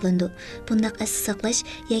yig'inchoqlandi. Bundaq asli saqlash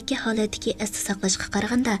yoki holatdagi asli saqlashga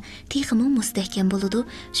qaraganda texmi mustahkam bo'ladi.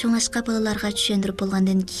 Shunglashqa bolalarga tushuntirib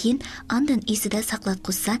bo'lgandan keyin ondan esida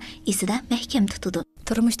saqlatqizsa, esida mahkam tutadi.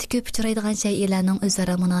 Turmushda ko'p uchraydigan shaylarning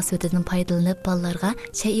o'zaro munosabatidan foydalanib, bolalarga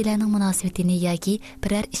shaylarning munosabatini yoki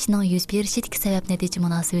biror ishning yuz berishidagi sabab-natija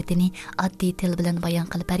munosabatini oddiy til bilan bayon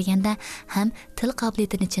qilib berganda ham til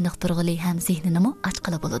qobiliyatini chiniqtirg'ili ham zehnini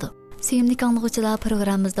ochqili bo'ladi. Sevimli anglag'uvchilar,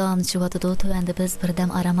 programmamiz davomlashib Tuvanda biz birdam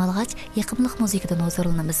aram olg'ach, yoqimli muzikadan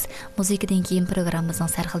huzurlanamiz. Muzikadan keyin programmamizning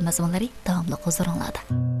sarxil mazmunlari davomli huzuringlarda.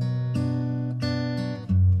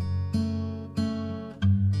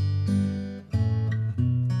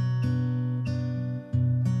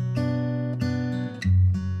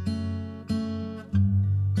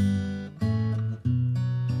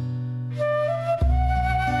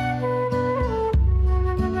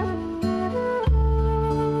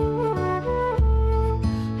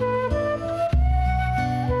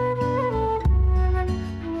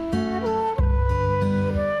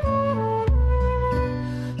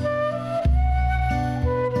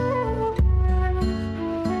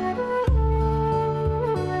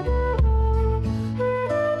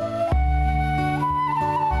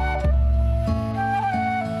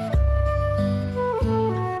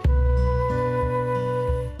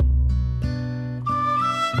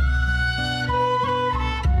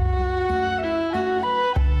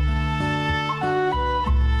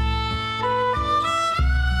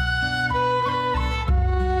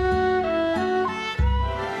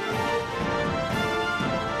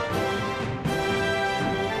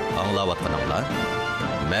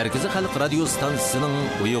 Merkezi Xalq Radio Stansiyasining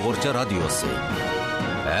Uyg'urcha radiosi.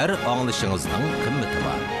 Her anglishingizning qimmati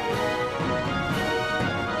bor.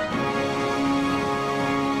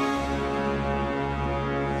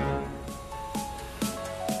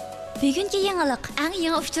 Bugungi yangilik eng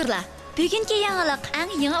yangi uchurlar. Bugungi yangilik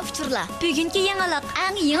eng yangi uchurlar. Bugungi yangilik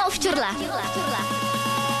eng yangi uchurlar.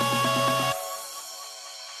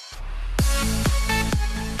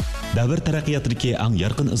 Davr taraqqiyotidagi eng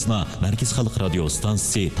yorqin izna Markaz Xalq Radio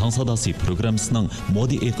Stansiyasi Tong sadosi programmasining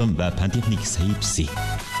modi iqlim va fan texnik sahifasi.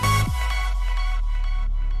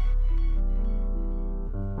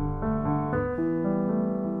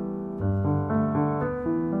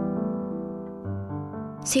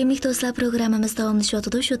 Sevimli do'stlar, programmamiz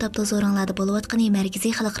davomlashayotdi. Shu topda zo'ringlarda bo'lib o'tgan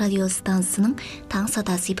Markaziy Xalq Radio stansiyasining Tong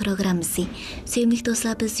sadosi programmasi. Sevimli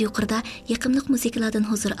do'stlar, biz yuqorida yoqimli muzikalardan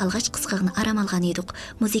huzur alg'ach qisqag'ini aram olgan edik.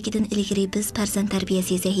 Muzikadan ilgari biz farzand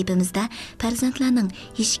tarbiyasi sahifamizda farzandlarning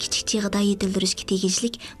yosh kichik chig'ida yetildirishga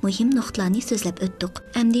tegishli muhim nuqtalarni so'zlab o'tdik.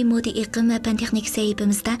 Endi modi iqlim va fan texnik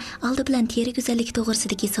sahifamizda oldi bilan teri go'zalligi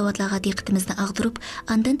to'g'risidagi savollarga diqqatimizni ag'dirib,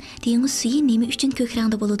 ondan dengiz suvi nima uchun ko'k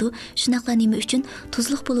rangda bo'ladi, shunaqla nima uchun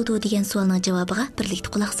tuzli bo'ladi degan savolning javobiga birlikda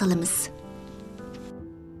quloq solamiz.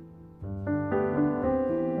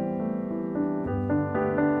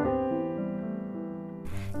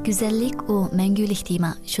 Güzellik o mangulik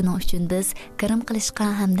tema. Shuning uchun biz kirim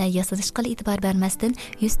qilishga hamda yasalishga e'tibor bermasdan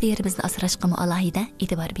yuz terimizni asrashga alohida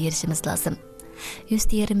e'tibor berishimiz lozim. Yuz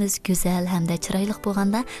terimiz go'zal hamda chiroyli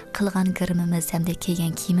bo'lganda qilgan kirimimiz hamda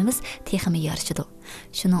kiygan kiyimimiz texmi yarashadi.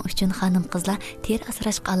 Shuning uchun xonim qizlar ter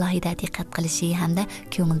asrashga alohida diqqat qilishi hamda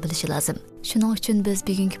ko'ngil bilishi lozim. Shuning uchun biz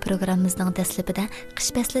bugungi programmamizning dastlabida qish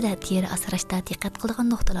faslida ter asrashda diqqat qilgan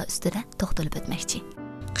nuqtalar ustida to'xtalib o'tmoqchi.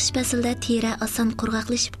 Qish faslida teri oson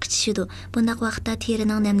qurg'oqlashib qichishidi. Bundaq vaqtda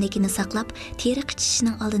terining namligini saqlab, teri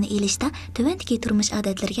qichishining oldini olishda tuvandagi turmush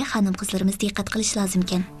odatlariga xonim-qizlarimiz diqqat qilish lozim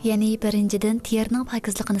ekan. Ya'ni birinchidan terining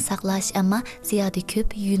pokizligini saqlash, ammo ziyoda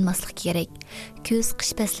ko'p yuyinmaslik kerak. Ko'z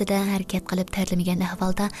qish faslida harakat qilib terlamagan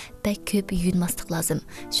ahvolda bak ko'p yuyinmaslik lozim.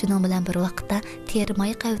 Shuning bilan bir vaqtda teri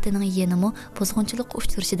may qavitining yenimi buzg'unchilik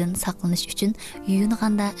uchtirishidan saqlanish uchun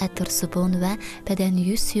yuyinganda atir sabun va badan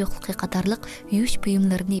yuz suyuqligi qatorliq yuvish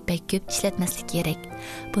buyumlarini bak ko'p ishlatmaslik kerak.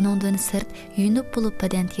 Buningdan sirt yuyinib bo'lib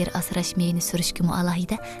badan teri asrash meyini surishga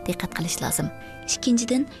alohida diqqat qilish lozim.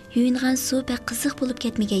 Ikkinchidan, yuyingan suv bak qiziq bo'lib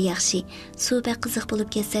ketmagan yaxshi. Suv bak qiziq bo'lib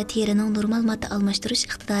ketsa, terining normal modda almashtirish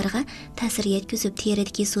iqtidoriga ta'sir yetkazib,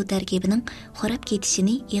 teridagi suv tarkibining xorab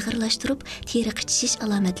ketishini ig'irlashtirib, teri qichishish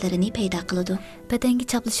alomatlarini paydo qiladi. Badanga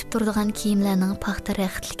chaplashib turadigan kiyimlarning paxta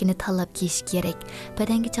raxtligini tanlab kiyish kerak.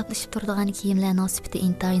 Badanga chaplashib turadigan kiyimlarning sifati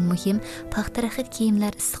intayin muhim. Paxta raxit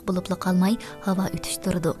kiyimlar issiq bo'lib qolmay, havo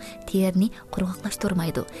o'tishtiradi. Terini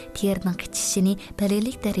qurg'oqlashtirmaydi. Terining qichishini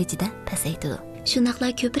belirli darajada pasaytiradi. Shunaqla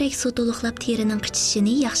ko'proq suv to'liqlab terining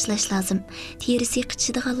qichishini yaxshilash lozim. Terisi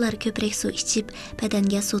qichishadiganlar ko'proq suv ichib,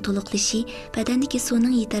 badanga suv to'liqlishi, badandagi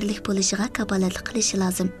suvning yetarli bo'lishiga kafolatlik qilishi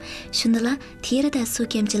lozim. Shundala terida suv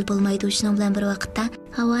kamchil bo'lmaydi. Shuning bilan bir vaqtda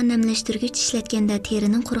havo namlashtirgich ishlatganda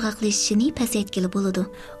terining qurg'oqlashishini pasaytgili bo'ladi.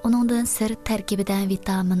 Uningdan sir tarkibidan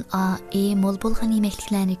vitamin A, E mo'l bo'lgan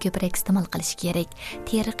yemekliklarni ko'proq iste'mol qilish kerak.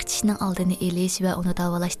 Teri qichishining oldini olish va uni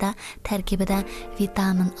davolashda tarkibida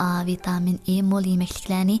vitamin A, vitamin E mo'l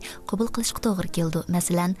yemekliklarni qabul qilishga to'g'ri keldi.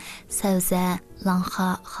 Masalan, savza, lanxa,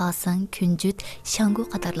 xasin, kunjut, shangu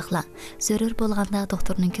qatorliqlar. Zarur bo'lganda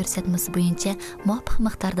doktorning ko'rsatmasi bo'yicha muvofiq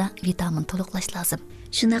miqdorda vitamin to'liqlash lozim.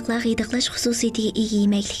 Shunaqla g'idiqlash xususiyatiga ega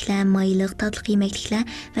yemekliklar, mayliq, tatliq yemekliklar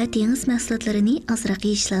va dengiz mahsulotlarini ozroq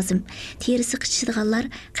yeyish lozim. Terisi qichishadiganlar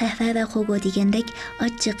qahva va xogo degandek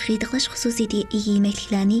ochiq g'idiqlash xususiyatiga ega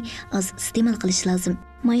yemekliklarni oz iste'mol qilish lozim.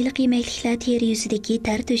 Mayliq yemekliklar teri yuzidagi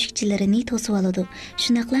tar to'shikchilarini to'sib oladi.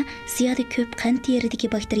 Shunaqla ziyoda ko'p qand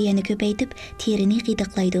teridagi bakteriyani ko'paytib, terini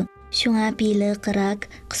g'idiqlaydi. Shunga biliq, rak,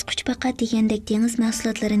 qisquchbaqa degandek dengiz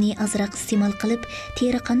mahsulotlarini ozroq iste'mol qilib,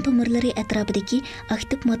 teri qon tomirlari atrofidagi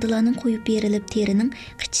aktiv moddalarning qo'yib berilib, terining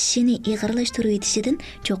qichishini ig'irlashtirib etishidan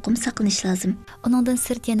cho'qim saqlanish lozim. Uningdan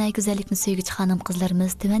sirt yana go'zallikni suyg'ich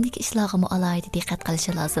xonim-qizlarimiz tuvandagi ishlarga alohida diqqat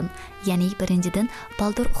qilishi lozim. Ya'ni birinchidan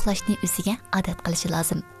baldur uxlashni o'ziga odat qilishi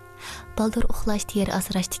lozim. Baldur uxlash teri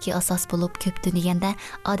asrashdagi asos bo'lib, ko'p deganda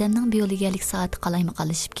odamning biologik soati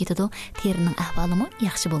qalaymi-qalashib ketadi, terining ahvoli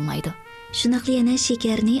yaxshi bo'lmaydi. Shunaqla yana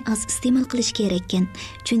shakarni oz iste'mol qilish kerak ekan.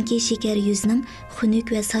 Chunki shakar yuzning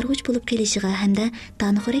xunuk va sarg'uch bo'lib kelishiga hamda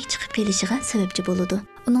tanxo'rak chiqib kelishiga sababchi bo'ladi.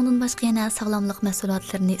 Uningdan boshqa yana sog'lomlik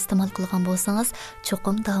mahsulotlarini iste'mol qilgan bo'lsangiz,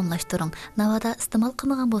 cho'qim davomlashtiring. Navoda iste'mol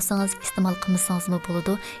qilmagan bo'lsangiz, iste'mol qilmasangizmi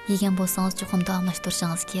bo'ladi. Yegan bo'lsangiz, cho'qim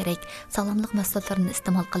davomlashtirishingiz kerak. Sog'lomlik mahsulotlarini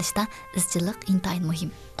iste'mol qilishda izchillik intayin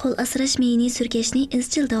muhim. Qo'l asrash meyini surkashni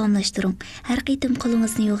izchil davomlashtiring. Har qitim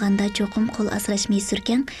qo'lingizni yuvganda cho'qim qo'l asrash meyi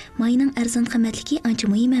surkang. Mayning arzon qimmatligi ancha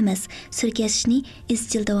muhim emas. Surkashni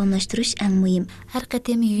izchil davomlashtirish eng muhim. Har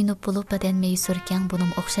qitim yuyinib bo'lib badan meyi surkang,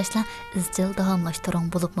 buning o'xshashla izchil davomlashtiring.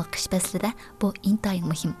 Bo'libmi qish faslida bu intayin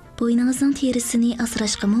muhim. Bo'yningizning terisini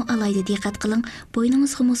asrashga alohida diqqat qiling.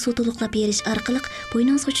 Bo'yningizga suv to'liqlab berish orqali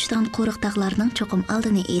bo'yningizga tushgan qo'riq dog'larning cho'qim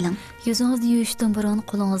oldini oling. Yuzingizni yuvishdan burun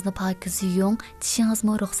qo'lingizni pokiz yuving.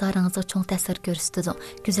 Tishingizmi ruxsaringizga cho'ng ta'sir ko'rsatadi.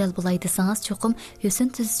 Go'zal bo'lay desangiz, cho'qim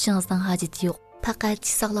yusin tuzishingizning hojati yo'q. Faqat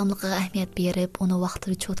tish sog'lomligiga ahamiyat berib, uni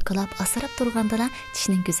vaqtida cho'tkalab asrab turganda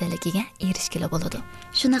tishning go'zalligiga erishgili bo'ladi.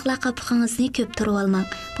 Shunaqla qopqingizni ko'p turib olmang.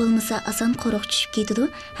 Bo'lmasa oson quruq tushib ketadi.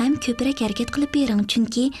 Ham ko'proq harakat qilib bering,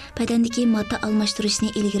 chunki badandagi modda almashtirishni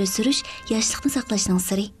ilgari surish yoshlikni saqlashning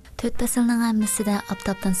siri. To'rt faslning hammasida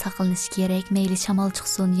oftobdan saqlanish kerak. Mayli shamol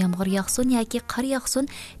chiqsin, yomg'ir yog'sin yoki qor yog'sin,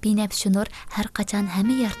 binafsh nur har qachon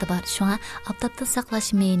hamma yerda bor. Shunga oftobdan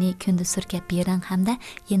saqlash meyini kunda surkab bering hamda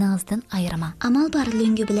yeningizdan ayirmang. Amal bor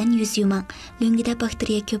lungi bilan yuz yumang. Lungida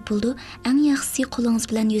bakteriya ko'p bo'ldi. Eng yaxshisi qo'lingiz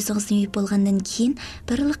bilan yuzingizni yuvib bo'lgandan keyin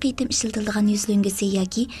bir qitim ishlatiladigan yuz lungisi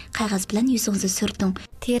yoki qog'oz bilan yuzingizni surting.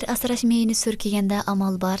 Ter asrash meyini surkaganda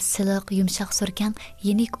amal bor, siliq, yumshoq surkang,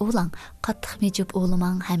 yenik o'lang, qattiq mejib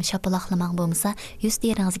o'lamang, ham shapaloqlamang bo'lmasa, yuz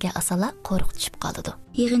teringizga asala qo'riq tushib qoladi.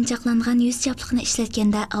 Yig'inchoqlangan yuz chapliqini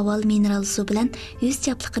ishlatganda avval mineral suv bilan yuz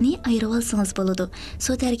chapliqini ayirib olsangiz bo'ladi.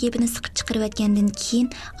 Suv tarkibini siqib chiqarayotgandan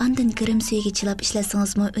keyin ondan kirim suyiga chilab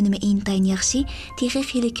ishlatsangiz unumi intayin yaxshi, texnik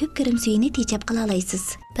xili ko'p kirim suyini tejab qila olasiz.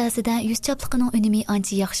 Ba'zida yuz chapliqining unumi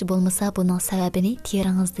ancha yaxshi bo'lmasa, buning sababini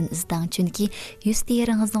teringizdan izlang. Chunki yuz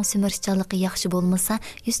teringizning simirishchanligi yaxshi bo'lmasa,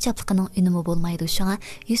 yuz chapliqining unumi bo'lmaydi. Shunga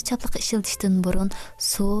yuz chapliqi ishlatishdan burun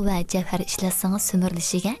suv va javhar ishlatsangiz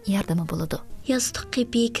simirilishiga yordami bo'ladi. Yostiq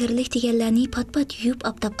qipi, kirlik deganlarni pat-pat yuvib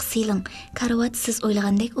oftobga siling. Karavot siz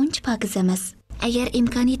o'ylagandek uncha pokiz emas. Agar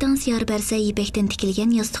imkoniyatingiz yor bersa, yipakdan tikilgan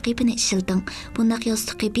yostiq qipini ishlating. Bundaq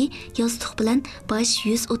yostiq qipi yostiq bilan bosh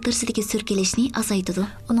yuz o'rtasidagi surkilishni azaytadi.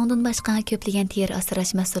 Uningdan boshqa ko'plagan teri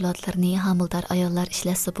asrash mahsulotlarini homildor ayollar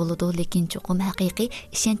ishlatsa bo'ladi, lekin cho'qim haqiqiy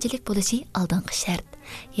ishonchlik bo'lishi oldingi shart.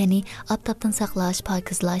 Ya'ni oftobdan saqlash,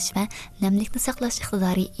 pokizlash va namlikni saqlash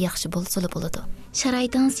iqtidori yaxshi bo'lsa bo'ladi.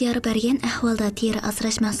 Sharoitingiz yor bergan ahvolda teri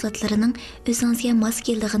asrash mahsulotlarining o'zingizga mos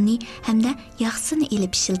keldig'ini hamda yaxshisini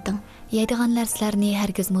ilib ishlating. Yeydigan narsalarni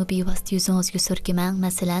hargizmi bevosita yuzingizga surkimang.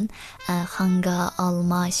 Masalan, xanga,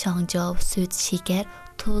 olma, shangjav, sut, shakar,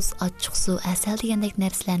 tuz, ochiq suv, asal degandek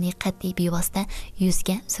narsalarni qat'iy bevosita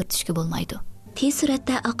yuzga surtishga bo'lmaydi. Tez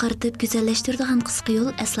suratda oqartib go'zallashtiradigan qisqa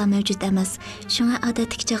yo'l aslo mavjud emas. Shunga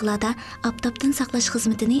odatdagi chog'larda oftobdan saqlash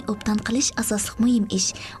xizmatini obdan qilish asosli muhim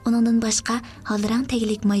ish. Uningdan boshqa holrang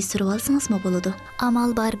teglik may surib olsangizmi bo'ladi.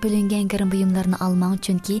 Amal bor bo'lingan girim buyumlarni olmang,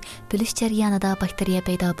 chunki bo'lish jarayonida bakteriya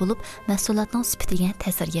paydo bo'lib, mahsulotning sifatiga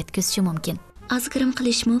ta'sir yetkazishi mumkin. Az kirim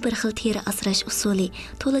qilishmi bir xil teri asrash usuli.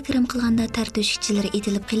 To'la kirim qilganda ter to'shikchilari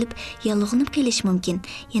etilib qilib, yallig'inib qelish mumkin.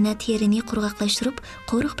 Yana terini qurg'oqlashtirib,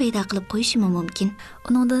 qo'riq paydo qilib qo'yishi mumkin.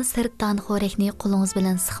 Uningdan sirtdan xo'rakni qo'lingiz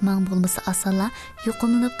bilan siqmang, bo'lmasa asalla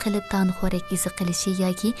yuqumlanib qilib tan xo'rak izi qilishi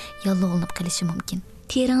yoki yallig'inib qelishi mumkin.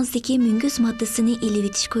 Teringizdagi munguz moddasini ilib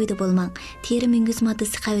etish qo'ydi bo'lmang. Teri munguz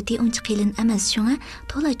moddasi qavati uncha qilin emas, shunga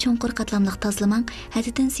to'la cho'nqur qatlamliq tozlamang.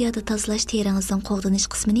 Haddan ziyoda tozalash teringizning qo'g'dinish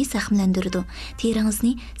qismini saqlantiradi.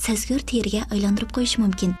 Teringizni sazgur teriga aylantirib qo'yish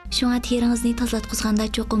mumkin. Shunga teringizni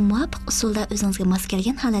tozlatqizganda cho'qim muvofiq usulda o'zingizga mos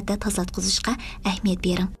kelgan holatda tozlatqizishga ahamiyat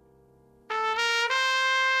bering.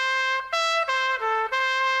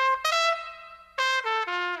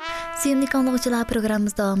 Sevimli anglag'uchilar,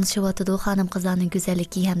 programmamiz davomlashyapti. Xonim qizlarning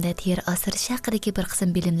go'zalligi hamda teri asrash haqidagi bir qism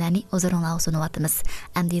bilimlarni o'zingizga sunyapmiz.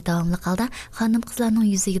 Endi davomli holda xonim qizlarning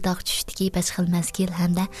yuziga dog' tushishdagi 5 xil mazgil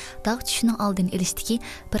hamda dog' tushishining oldini olishdagi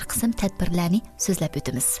bir qism tadbirlarni so'zlab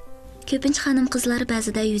o'tamiz. Ko'pincha xonim qizlar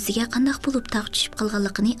ba'zida yuziga qanday bo'lib tog' tushib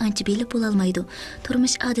qolganligini ancha bilib bo'la olmaydi.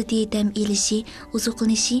 Turmush odati, dam elishi,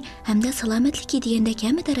 uzuqlanishi hamda salomatligi degandek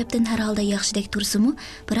hamma tarafdan har holda yaxshidek tursa-mu,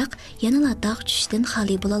 biroq yanala dog' tushishdan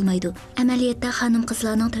xoli bo'la olmaydi. Amaliyotda xonim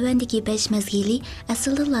qizlarning tuvandagi 5 mazgili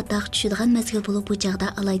aslida dog' tushadigan mazgil bo'lib, bu chog'da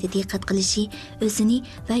alayda diqqat qilishi, o'zini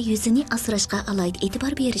va yuzini asrashga alayda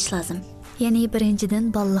e'tibor berish lozim. Ya'ni birinchidan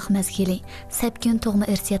bolalik mazgili. Sapkun tug'ma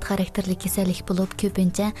irsiyat xarakterli kasallik bo'lib,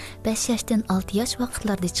 ko'pincha 5 yoshdan 6 yosh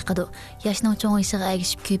vaqtlarda chiqadi. Yoshning cho'ng'ayishiga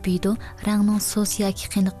ergishib ko'paydi, rangning so'z yoki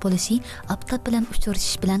qiyniq bo'lishi oftob bilan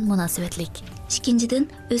uchrashish bilan munosabatlik. Ikkinchidan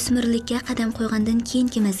o'smirlikka qadam qo'ygandan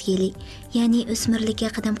keyingi mazgili. Ya'ni o'smirlikka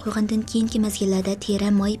qadam qo'ygandan keyingi mazgillarda teri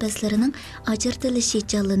moy bezlarining ajratilishi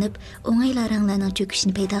jonlanib, o'ng'aylar ranglarning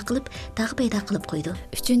cho'kishini paydo qilib, tog' paydo qilib qo'ydi.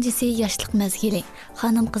 Uchinchisi yoshlik mazgili.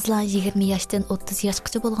 Xonim qizlar 20 yoshdan 30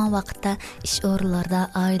 yoshgacha bo'lgan vaqtda ish o'rinlarida,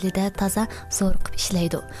 oilada toza zo'riqib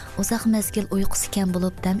ishlaydi. Uzoq mazgil uyqusi kam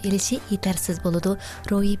bo'lib, dam olishi yetarsiz bo'ladi,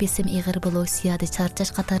 ro'yi besim ig'ir bo'lib, ziyoda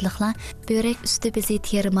charchash qatorliqlar, buyrak usti bezi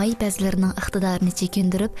teri moy bezlarining iqtidorini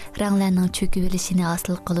chekindirib, ranglarning cho'kib olishini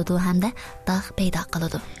hosil qiladi hamda dog' paydo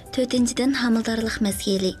qiladi. To'rtinchidan homildorlik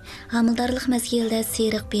mazgili. Homildorlik mazgilida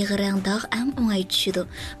seriq beg'i rang dog' eng o'ng'ay tushadi.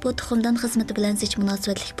 Bu tuxumdan xizmati bilan zich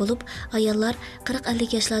munosabatlik bo'lib, ayollar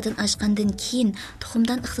 40-50 yoshlardan oshgandan keyin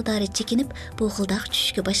tuxumdan iqtidori chekinib, bu xil dog'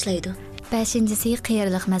 tushishga boshlaydi. Beshinchisi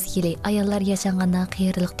qiyirliq mazgili. Ayollar yashanganda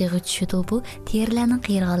qiyirliq deg'i tushadi. Bu terilarning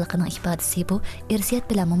qiyirganligining ifodasi, bu irsiyat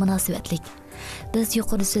bilan munosabatlik. Biz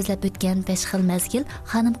yuqori so'zlab o'tgan 5 xil mazgil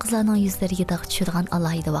xonim qizlarning yuzlariga dog' tushadigan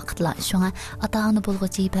alohida vaqtlar. Shunga ota-ona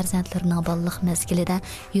bo'lg'uchi farzandlarining bolalik mazgilida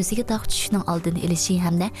yuziga dog' tushishining oldini olishi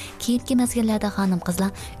hamda keyingi mazgillarda xonim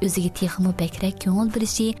qizlar o'ziga texmi bakrak ko'ngil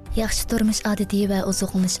bilishi, yaxshi turmush odati va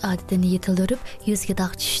uzuqlanish odatini yetildirib, yuziga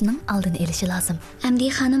dog' tushishining oldini olishi lozim.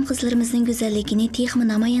 Hamda xonim qizlarimizning go'zalligini texmi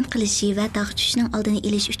namoyon qilishi va dog' tushishining oldini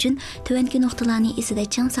olish uchun tuvangi nuqtalarni esida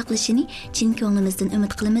chang saqlashini chin ko'nglimizdan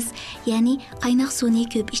umid qilamiz. Ya'ni qaynoq suvni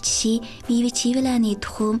ko'p ichishi, meva-chevalarni,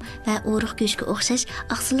 tuxum va o'riq go'shtiga o'xshash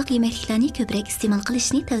oqsilliq yemekliklarni ko'proq iste'mol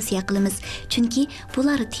qilishni tavsiya qilamiz. Chunki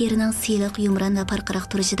bular terining siyliq, yumron va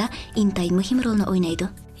parqaroq turishida intayin muhim rolni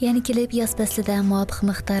o'ynaydi. Yana kelib yoz faslida muvofiq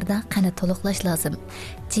miqdorda qanat to'liqlash lozim.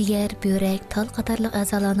 Jigar, buyrak, tal qatorliq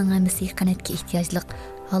a'zolarning hammasi qanatga ehtiyojliq.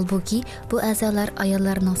 Halbuki bu a'zolar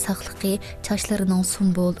ayollarning saqligi, sochlarining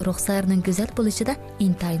sumbul, ruxsarining go'zal bo'lishida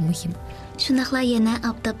intayin muhim. Shunaqla yana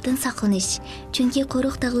aptapdan saqlanish. Chunki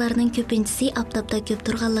quruq dog'larning ko'pinchisi aptapda ko'p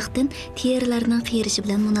turganlikdan terilarning qiyirishi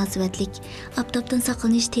bilan munosabatlik. Aptapdan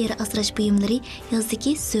saqlanish teri asrash buyumlari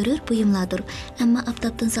yozdagi zarur buyumlardir. Ammo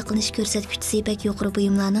aptapdan saqlanish ko'rsatkichi bek yuqori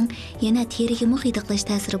buyumlarning yana teriga muhidiqlash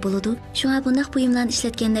ta'siri bo'ladi. Shunga bunday buyumlarni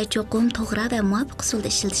ishlatganda cho'qim to'g'ri va muvofiq usulda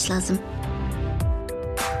ishlatish lozim.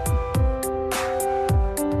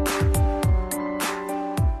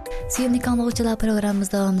 Sevimli kanalchilar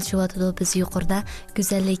programımızda davamlaşıyotdi. Biz yuqorida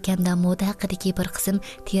go'zallik hamda moda haqidagi bir qism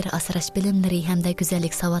teri asrash bilimlari hamda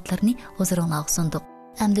go'zallik savodlarini o'zingizga sundik.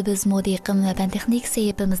 Hamda biz moda iqlim va fan texnik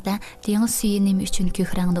saytimizda dengiz suyi nima uchun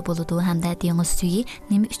ko'k rangda bo'ladi hamda dengiz suyi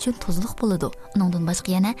nima uchun tuzliq bo'ladi. Uningdan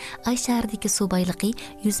boshqa yana Ay shahridagi suv boyligi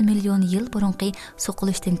 100 million yil burungi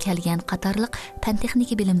so'qilishdan kelgan qatorliq fan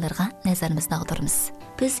texnik bilimlarga nazarimizni og'diramiz.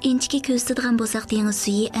 Biz inchiki ko'zlaydigan bo'lsak, dengiz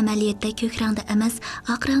suyi amaliyotda ko'k rangda emas,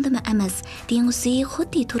 oq rangda emas. Dengiz suyi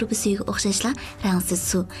xuddi turbi suyiga o'xshashla rangsiz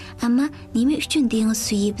suv. Ammo nima uchun dengiz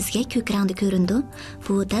suyi bizga ko'k rangda ko'rindi?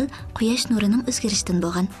 Bu dal quyosh nurining o'zgarishidan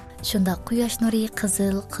bo'lgan. Shunda quyosh nuri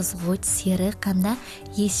qizil, qizg'uch, sariq hamda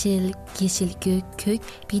yeshil, ko'k,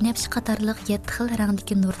 binafsh qatorliq 7 xil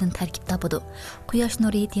rangdagi nurdan tarkib topadi. Quyosh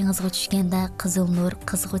nuri dengizga tushganda qizil nur,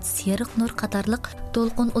 qizg'uch, sariq nur qatorliq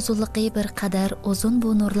to'lqin uzunligi bir qadar uzun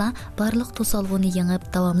bu nurlar barliq to'solg'uni yengib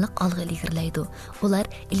davomli olg'a ilgirlaydi. Ular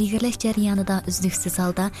ilgirlash jarayonida uzluksiz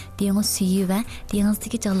holda dengiz suyi va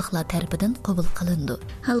dengizdagi jonliqlar tarafidan qabul qilindi.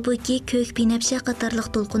 Halbuki ko'k, binafsh qatorliq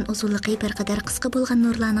to'lqin uzunligi bir qadar qisqa bo'lgan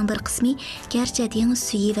nurlarning bir qismi garchi dengiz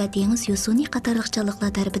suyi va dengiz yosuni qatorliq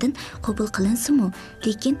jonliqlar tarafidan qabul qilinsa-mu,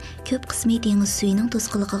 lekin ko'p qismi dengiz suyining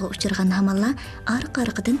to'sqinligiga uchragan hamallar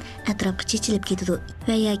orqa-orqadan atrofga chechilib ketadi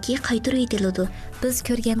va yoki qaytarib etiladi. Biz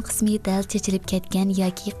ko'rgan qismi dal chechilib ketgan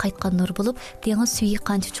yoki qaytgan nur bo'lib, dengiz suyi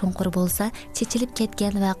qancha cho'nqur bo'lsa, chechilib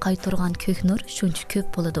ketgan va qaytargan ko'k nur shuncha ko'p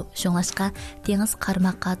bo'ladi. Shuningga dengiz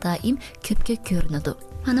qarmoqqa doim ko'pga ko'rinadi.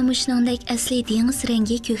 Mana shuningdek asli dengiz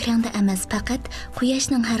rangi ko'k rangda emas, faqat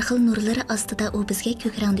quyoshning har xil nurlari ostida u bizga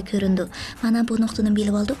ko'k rangda ko'rindi. Mana bu nuqtani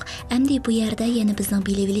bilib oldik. Endi bu yerda yana bizning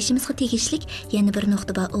bilib olishimizga tegishli yana bir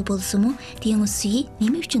nuqta bor. U bo'lsa-mu, dengiz suyi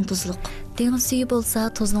nima uchun tuzliq? Dengiz suyi bo'lsa,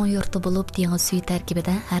 tuzning yurti bo'lib, dengiz suyi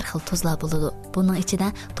tarkibida har xil tuzlar bo'ladi. Buning ichida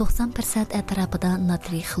 90% atrofida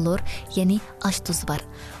natriy xlor, ya'ni H tuzi bor.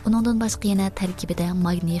 Uningdan boshqa yana tarkibida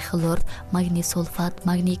magniy xlor, magniy sulfat,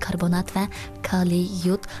 magniy karbonat va kaliy,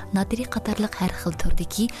 yod, natriy qatorliq har xil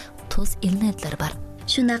turdagi tuz elementlari bor.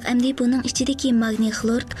 Shundaq endi buning ichidagi magniy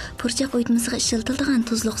xlor purchoq o'yitmasiga ishlatiladigan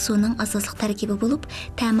tuzliq suvning asosli tarkibi bo'lib,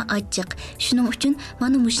 ta'mi achchiq. Shuning uchun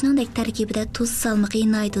mana shuningdek tarkibida tuz salmog'i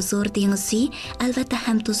nihoyatda zo'r dengiz suyi albatta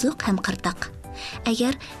ham tuzliq ham qirtaq.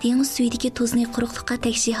 Agar dengiz suyidagi tuzni quruqlikqa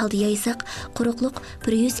tegishli holda yoysak, quruqlik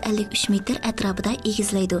 153 metr atrofida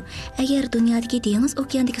egizlaydi. Agar dunyodagi dengiz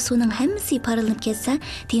okeandagi suvning hammasi paralanib ketsa,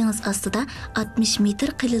 dengiz ostida 60 metr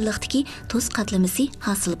qalinlikdagi tuz qatlamasi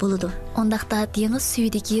hosil bo'ladi. Ondaqda dengiz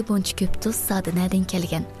suyidagi buncha ko'p tuz zodi nadan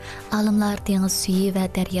kelgan? Olimlar dengiz suyi va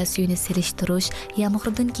daryo suyini selishtirish,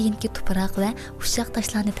 yomg'irdan keyingi tuproq va ushoq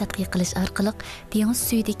toshlarni tadqiq qilish orqali dengiz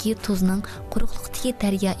suyidagi tuzning quruqlikdagi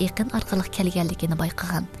daryo yaqin orqali kelganligini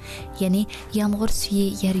bayqagan. Ya'ni yomg'ir suyi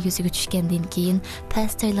yer yuziga tushgandan keyin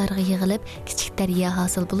past joylarga yig'ilib, kichik daryo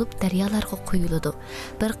hosil bo'lib, daryolarga quyiladi.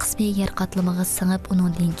 Bir qismi yer qatlamiga singib,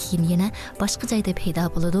 uningdan keyin yana boshqa joyda paydo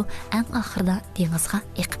bo'ladi, eng oxirida dengizga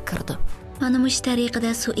eqib kirdi. Mana bu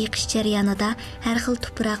tariqada suv eqish jarayonida har xil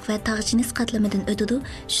tuproq va tog' jins qatlamidan o'tadi.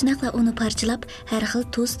 Shunaqla uni parchalab, har xil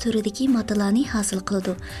tuz turidagi moddalarni hosil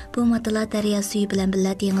qiladi. Bu moddalar daryo suyi bilan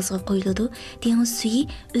birga dengizga qo'yiladi. Dengiz suyi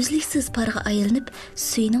uzluksiz parga aylanib,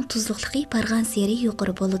 suyining tuzliqligi pargan sari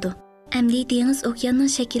yuqori bo'ladi. Endi dengiz okeanning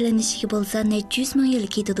shakllanishiga bo'lsa, necha 100 ming yil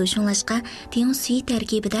ketadi. Shunlashqa dengiz suyi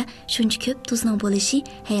tarkibida shuncha ko'p tuzning bo'lishi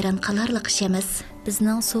hayron qolarlik ish emas.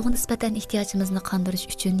 Bizning suvga nisbatan ehtiyojimizni qondirish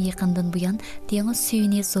uchun yaqindan buyon dengiz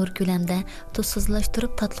suyini zo'r ko'lamda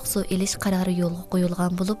tuzsizlashtirib tatliq suv elish qarori yo'lga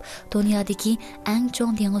qo'yilgan bo'lib, dunyodagi eng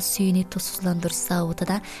chong dengiz suyini tuzsizlantirish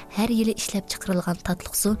zavodida har yili ishlab chiqarilgan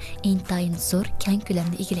tatliq suv intayin zo'r keng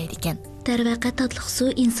ko'lamda egallaydi ekan. Darvaqa tatliq suv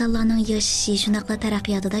insonlarning yashashi shunaqla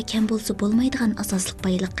taraqqiyotida kam bo'lsa bo'lmaydigan asosli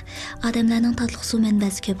boylik. Odamlarning tatliq suv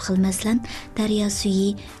manbasi ko'p xil, masalan, daryo suyi,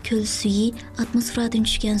 ko'l suyi, atmosferadan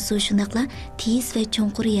tushgan suv shunaqla tez va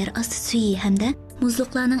cho'nqur yer osti suyi hamda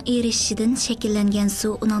Muzluqlarning erishishidan shakllangan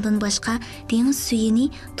suv, uningdan boshqa dengiz suyini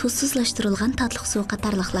tuzsizlashtirilgan tatliq suv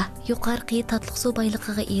qatorliqlar. Yuqorqi tatliq suv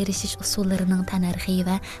boyligiga erishish usullarining tanarxi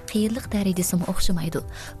va qiyinlik darajasi o'xshamaydi.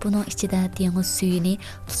 Buning ichida dengiz suyini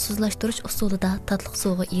tuzsizlashtirish usulida tatliq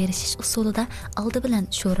suvga erishish usulida oldi bilan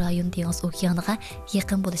shu rayon dengiz okeaniga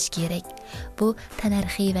yaqin bo'lish kerak. Bu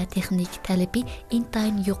tanarxi va texnik talabi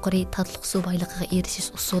intayin yuqori tatliq suv boyligiga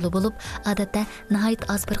erishish usuli bo'lib, odatda nihoyat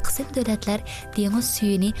az bir qism davlatlar dengiz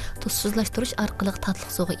suyini tuzsizlashtirish orqali tatliq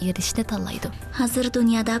suvga erishishni tanlaydi. Hozir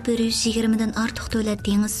dunyoda 120 dan ortiq davlat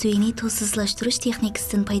dengiz suyini tuzsizlashtirish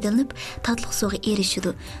texnikasidan foydalanib tatliq suvga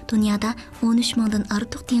erishadi. Dunyoda 13 mingdan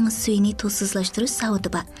ortiq dengiz suyini tuzsizlashtirish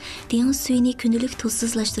zavodi bor. Dengiz suyini kundalik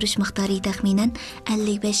tuzsizlashtirish miqdori taxminan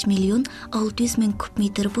 55 million 600 ming kub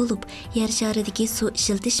metr bo'lib, yer sharidagi suv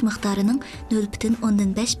ishiltish miqdorining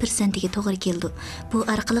 0,5% ga to'g'ri keldi. Bu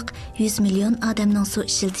orqali 100 million odamning suv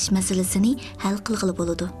ishiltish masalasini hal qilg'ili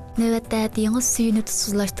bo'ladi. Navbatda dengiz suyini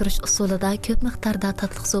tuzsizlashtirish usulida ko'p miqdorda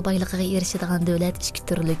tatliq suv boyligiga erishadigan davlat ikki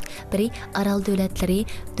turlik. Biri Aral davlatlari,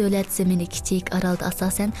 davlat zemini kichik, Aralda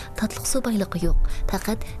asosan tatliq suv boyligi yo'q.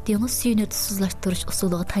 Faqat dengiz suyini tuzsizlashtirish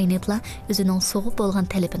usuliga tayanibla o'zining so'g'ib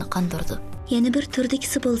bo'lgan talabini qondirdi. Yana bir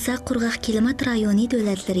turdagisi bo'lsa qurg'oq klimat rayoni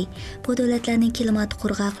davlatlari. Bu davlatlarning klimat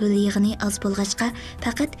qurg'oq yo'l yig'ini oz bo'lg'achqa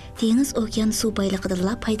faqat dengiz okean suv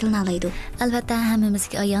boyligidan foydalana oladi. Albatta,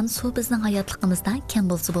 hammamizga ayon suv bizning hayotligimizda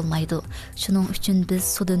kam bo'lsa bo'lmaydi. Shuning uchun biz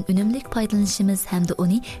suvdan unumli foydalanishimiz hamda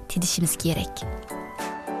uni tejishimiz kerak.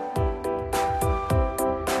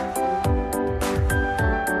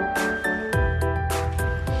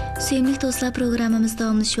 Sevimli do'stlar, programmamiz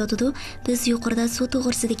davomlashyotdi. Biz yuqorida suv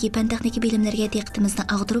to'g'risidagi fan texnika bilimlariga diqqatimizni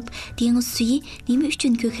ag'dirib, dengiz suyi nima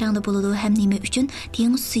uchun ko'k rangda bo'ladi ham nima uchun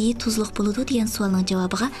dengiz suyi tuzliq bo'ladi degan savolning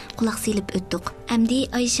javobiga quloq solib o'tdik. Hamda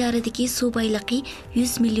Oy sharidagi suv boyligi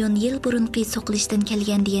 100 million yil burungi so'qilishdan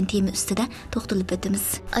kelgan degan tema ustida to'xtalib o'tamiz.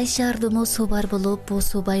 Oy sharida suv bor bo'lib, bu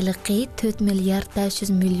suv boyligi 4 milliard 500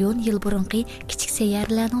 million yil burungi kichik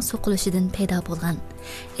sayyoralarning so'qilishidan paydo bo'lgan.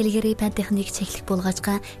 Ilgari fan texnik cheklik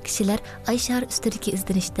bo'lg'achqa kishilar Oy shari ustidagi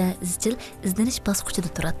izlanishda izlanish bosqichida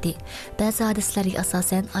turadi. Ba'zi hadislarga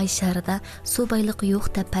asosan Oy sharida suv boyligi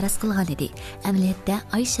yo'q deb faraz qilgan edi. Amaliyotda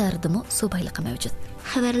Oy sharida suv boyligi mavjud.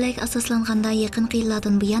 Xabarlarga asoslanganda yaqin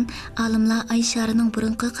yillardan buyon olimlar Oy sharining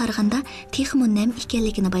burunqi qaraganda texmi nam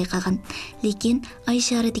ekanligini bayqagan. Lekin Oy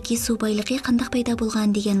sharidagi suv boyligi qanday paydo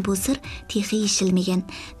bo'lgan degan bu sir texi yeshilmagan.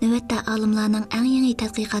 Navbatda olimlarning eng yangi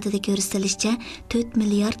tadqiqotida ko'rsatilishicha 4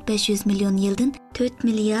 milliard 500 million yildan 4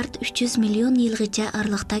 milliard 300 million yilgacha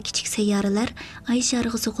aralıqda kichik sayyoralar Oy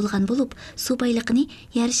shariga so'qilgan bo'lib, suv boyligini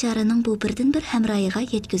yer sharining bu birdan bir hamrohiga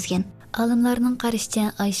yetkazgan. Olimlarning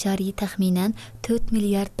qarashicha Oy shari taxminan 4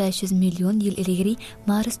 milliard 500 million yil ilgari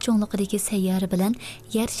Mars cho'nlig'idagi sayyora bilan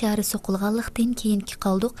yer shari so'qilganlikdan keyingi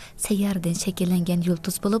qoldiq sayyoradan shakllangan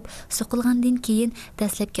yulduz bo'lib, so'qilgandan keyin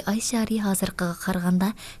dastlabki Oy shari hozirgiga qaraganda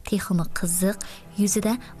texmi qiziq,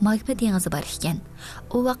 yuzida magma dengizi bor ekan.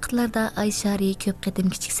 U vaqtlarda Oy shari ko'p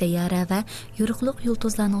qatim kichik sayyora va yo'riqliq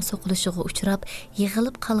yulduzlarning so'qilishiga uchrab,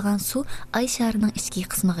 yig'ilib qolgan suv Oy sharining ichki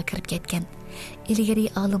qismiga kirib ketgan. Ilgari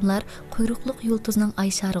olimlar quyruqliq yulduzning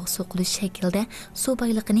Oy shariga so'qilish shaklida suv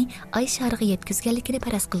boyligini Oy shariga yetkazganligini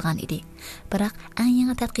faraz qilgan edi. Biroq eng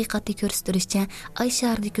yangi tadqiqotda ko'rsatilishicha, Oy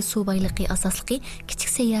sharidagi suv boyligi asosligi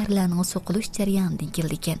kichik sayyoralarning so'qilish jarayonidan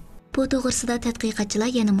kelgan. Bu to'g'risida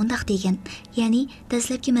tadqiqotchilar yana mundaq degan, ya'ni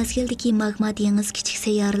dastlabki mazgildagi magma dengiz kichik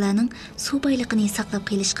sayyoralarning suv boyligini saqlab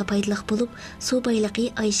qolishga foydali bo'lib, suv boyligi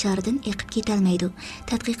Oy sharidan eqib ketolmaydi.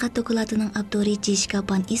 Tadqiqot dokladining avtori Jessica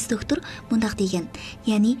Ban-Is doktor mundaq degan,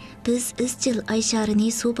 ya'ni biz izchil Oy sharini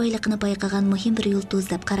suv boyligini bayqagan muhim bir yulduz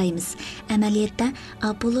deb qaraymiz. Amaliyotda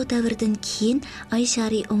Apollo davridan keyin Oy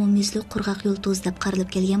shari umumyuzli qurg'oq yulduz deb qaralib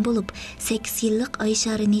kelgan bo'lib, 8 yillik Oy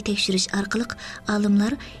sharini tekshirish orqali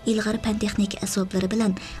olimlar ilg'or fan texnik asoblari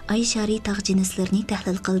bilan Oy shari tog' jinslarini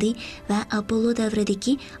tahlil qildi va Apollo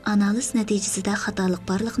davridagi analiz natijasida xatolik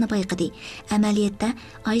borligini bayqadi. Amaliyotda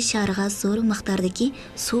Oy shariga zo'r miqdordagi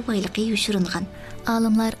suv boyligi yoshiringan.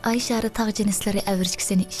 Olimlar Oy shari tog' jinslari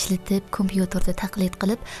avrishkisini ishlatib, kompyuterda taqlid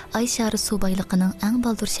qilib, Oy shari suv boyligining eng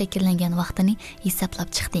baldur shakllangan vaqtini hisoblab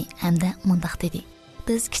chiqdi hamda mundaq dedi: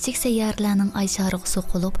 Biz kichik sayyoralarning Oy shariga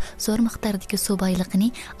so'qilib, zo'r miqdordagi suv boyligini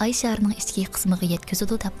Oy sharining ichki qismiga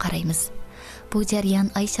yetkazadi deb qaraymiz. Bu jarayon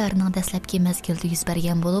Oy sharining dastlabki mazgilda yuz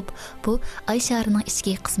bergan bo'lib, bu Oy sharining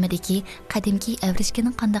ichki qismidagi qadimki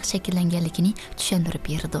avrishkining qanday shakllanganligini tushuntirib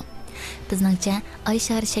berdi. Bizningcha Oy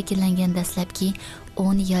shari shakllangan dastlabki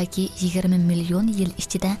 10 yoki 20 million yil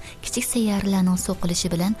ichida kichik sayyoralarning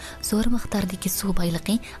so'qilishi bilan zo'r miqdordagi suv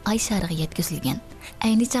boyligi Oy shariga yetkazilgan.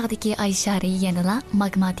 Ayni chog'dagi Oy shari yanada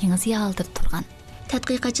magma dengiziga oldirib turgan.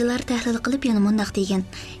 Tadqiqotchilar tahlil qilib yana mundaq degan.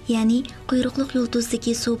 Ya'ni quyruqliq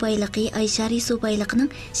yulduzdagi suv boyligi ay shari suv boyligining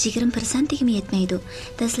 20% ga yetmaydi.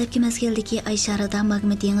 Dastlabki mazgildagi ay sharida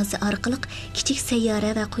magma dengizi orqali kichik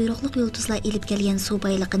sayyora va quyruqliq yulduzlar elib kelgan suv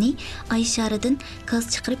boyligini ay sharidan gaz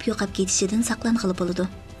chiqarib yo'qab ketishidan saqlangan bo'ladi.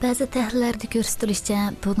 Ba'zi tahlillarda ko'rsatilishicha,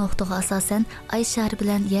 bu nuqtaga asosan ay shari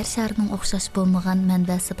bilan yer sharining o'xshash bo'lmagan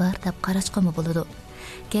manbasi bor deb qarashga bo'ladi.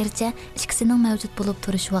 Gerçi ikkisining mavjud bo'lib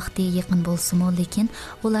turish vaqti yaqin bo'lsa-mu, lekin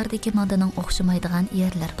ulardagi moddaning o'xshamaydigan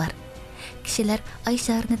yerlar bor. Kishilar ay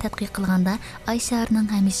sharini tadqiq qilganda ay sharining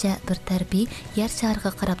hamisha bir tarafi yer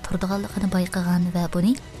shariga qarab turadiganligini bayqagan va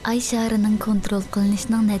buni ay sharining kontrol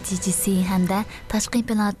qilinishining natijasi hamda tashqi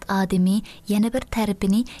planet odami yana bir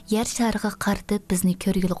tarafini yer shariga qaratib bizni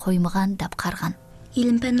ko'rgili qo'ymagan deb qargan.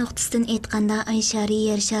 İlim-fan nuqtasidan aytganda ay shari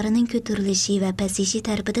yer sharining ko'tarilishi va pasishi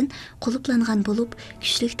tarafidan quluplangan bo'lib,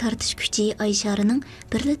 kuchlik tortish kuchi ay sharining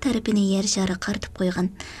birli tarafini yer shari qaratib qo'ygan.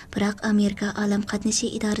 Biroq Amerika olam qatnashi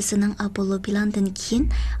idorasining Apollo planidan keyin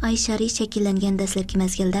ay shari shakllangan dastlabki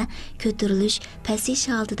mazgilda ko'tarilish pasish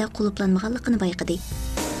holatida quluplanmaganligini bayqadi.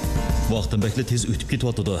 Vaqtim bekli tez o'tib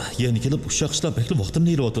ketyapti. Yana kelib ushaq ishlab bekli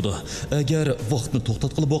vaqtimni yeyapti. Agar vaqtni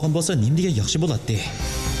to'xtatqilib bo'lgan bo'lsa, nimga yaxshi bo'ladi?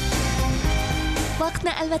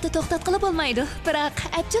 Vaqtni albatta to'xtatqilib bo'lmaydi, biroq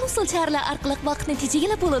abjil usul charalar orqali vaqtni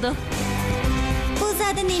tejagilab bo'ladi. Bu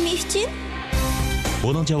zada nima uchun?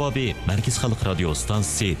 Buning javobi Markaz Xalq radio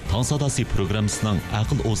stansiyasi Tong sadasi programmasining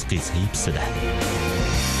aql o'zqi sahifasida.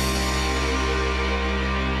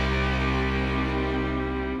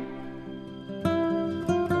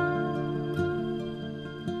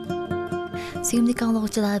 Sevimli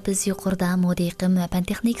anglag'uvchilar, biz yuqorida modiy iqlim va fan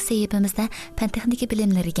texnik sahifamizda fan texnika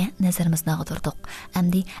bilimlariga nazarimizni og'dirdik.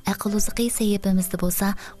 Endi aql o'ziqi sahifamizda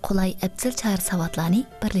bo'lsa, qulay abzil char savatlarni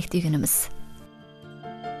birlikda o'rganamiz.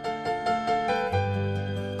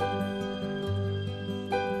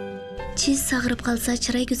 Chiz sag'rib qolsa,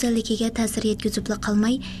 chiroy go'zalligiga ta'sir yetkazib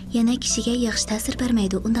qolmay, yana kishiga yaxshi ta'sir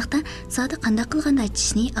bermaydi. Undaqda zodi qanday qilganda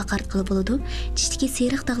tishni oqart qilib bo'ladi. Tishdagi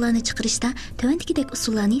seriq dog'larni chiqarishda tövandagidek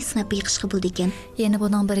usullarni sinab yiqishga bo'ldi ekan. Yana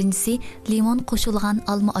buning birinchisi limon qo'shilgan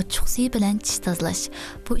olma ochiq suvi bilan tish tozalash.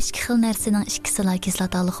 Bu ikki xil narsaning ikkisila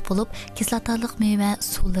kislotaliq bo'lib, kislotaliq meva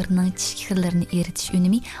suvlarining tish kirlarini eritish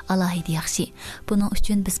unumi alohida yaxshi. Buning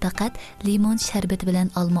uchun biz faqat limon sharbati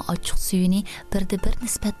bilan olma ochiq suvini birda-bir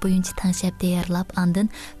nisbat bo'yicha tanshab tayyorlab, andin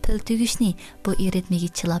pil tugishni bu eritmaga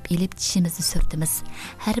chilab elib tishimizni surtimiz.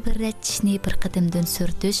 Har bir rat tishni bir qatimdan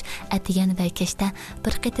surtish, atigan va kashda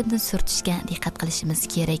bir qatimdan surtishga diqqat qilishimiz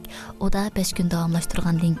kerak. O da 5 kun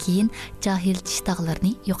davomlashtirgandan keyin jahil tish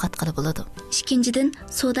dog'larini yo'qotqili bo'ladi. Ikkinchidan,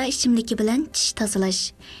 soda ichimligi bilan tish tozalash.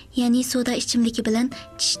 Ya'ni soda ichimligi bilan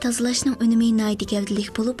tish tozalashning unumi nihoyat gavdalik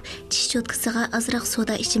bo'lib, tish cho'tkasiga azroq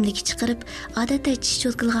soda ichimligi chiqarib, odatda tish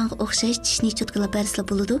cho'tkilganga o'xshash tishni cho'tkilab bersa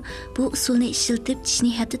bo'ladi. Bu usulni ishlatib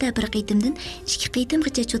tishni haftada bir qitimdan 2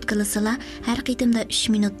 qitimgacha cho'tkalasalar, har qitimda 3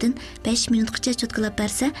 minutdan 5 minutgacha cho'tkalab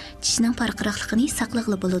bersa, tishning farqiroqligini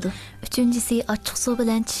saqlag'ili bo'ladi. Uchinchisi, ochiq suv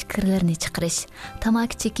bilan tish kirlarini chiqarish.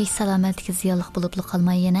 Tamaki chekish salomatlikka ziyonli bo'lib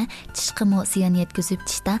qolmay, yana tishga ziyon yetkazib,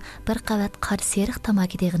 tishda bir qavat qora seriq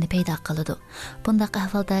tamaki deg'ini paydo qiladi. Bundaq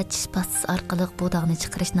ahvolda tish pastasi orqali bu dog'ni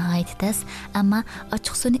chiqarish nihoyat tez, ammo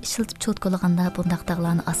ochiq suvni ishlatib cho'tkalaganda bundaq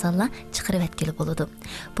dog'larni osonla chiqarib etkili bo'ladi.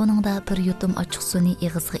 Buningda bir yutum ochiq suvni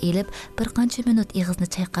ig'izga elib, bir qancha minut ig'izni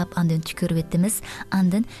chayqab, andin tükürib etimiz,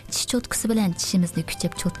 andin tish cho'tkasi bilan tishimizni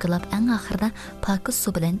kuchab cho'tkalab, eng oxirida pokiz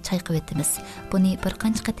suv bilan chayqab etimiz. Buni bir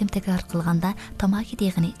qancha qatim takror qilganda tamaki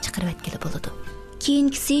deg'ini chiqarib etkili bo'ladi.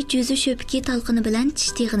 Keyingisi juzi shöpiki talqini bilan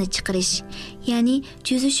tish tig'ini chiqarish. Ya'ni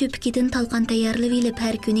juzi shöpikidan talqon tayyorlab elib,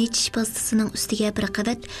 har kuni tish pastasining ustiga bir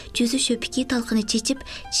qavat juzi shöpiki talqini chechib,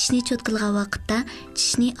 tishni cho'tqilgan vaqtda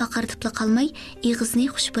tishni oqartib qolmay, ig'izni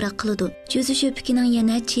xushbiroq qiladi. Juzi shöpikining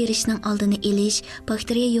yana cherishning oldini olish,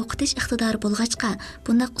 bakteriya yo'qotish iqtidori bo'lg'achqa,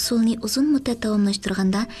 bunday usulni uzun muddat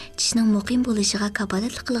davomlashtirganda tishning muqim bo'lishiga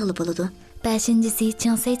kafolatlik qilg'ili bo'ladi. Beshinchisi,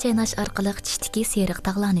 chingsay chaynash orqali tishdagi seriq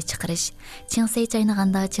dog'larni chiqarish. Chingsay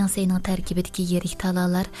chaynaganda chingsayning tarkibidagi yirik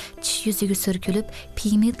talalar tish yuziga surkilib,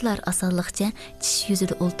 pigmentlar osonlikcha tish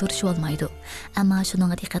yuzida o'ltirishib olmaydi. Ammo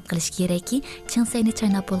shunga diqqat qilish kerakki, chingsayni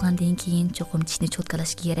chaynab bo'lgandan keyin cho'qim tishni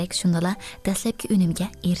cho'tkalash kerak, shundala dastlabki unumga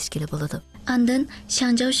erishgili bo'ladi. Andın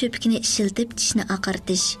şanjao şöpükini işiltip dişini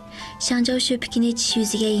aqartish. Şanjao şöpükini dish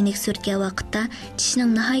yüzüge yenik sürtgen vaqtda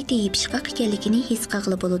dishning nihoyatda yipishqoq ekanligini his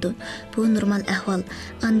qilg'ili bo'ladi. Bu normal ahvol.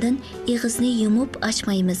 Andın ig'izni yumib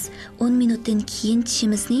ochmaymiz. 10 minutdan keyin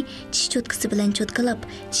dishimizni dish cho'tkasi bilan cho'tkalab,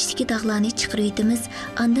 dishdagi dog'larni chiqarib yetamiz.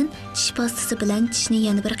 Andın dish pastasi bilan dishni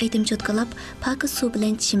yana bir qaytim cho'tkalab, pokiz suv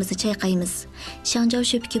bilan dishimizni chayqaymiz. Şanjao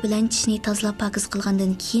şöpüki bilan dishni tozalab pokiz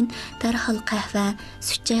qilgandan keyin darhol qahva,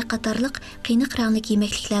 sut choy qatorliq qiyniq rangli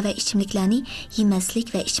yemekliklar va ichimliklarni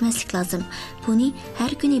yemaslik va ichmaslik lozim. Buni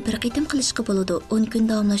har kuni bir qaytim qilishga bo'ladi. 10 kun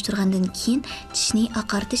davomlashtirgandan keyin dishni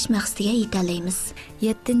oqartish maqsadiga yetalaymiz.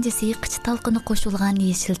 7-si qich talqini qo'shilgan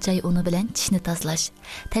yeshil choy uni bilan tishni tozalash.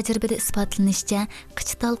 Tajribada isbotlanishicha,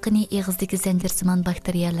 qich talqini og'izdagi zanjirsimon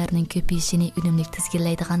bakteriyalarning ko'payishini unumli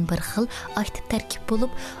tizginlaydigan bir xil aktiv tarkib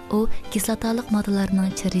bo'lib, u kislotalik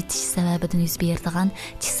moddalarning chiritish sababidan yuz beradigan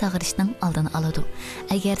tish sog'irishning oldini oladi.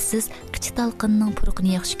 Agar siz qich talqinining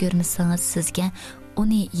purqini yaxshi ko'rmasangiz, sizga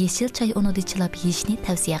uni yeshil choy unida chilab yeyishni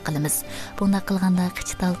tavsiya qilamiz. Bunda qilganda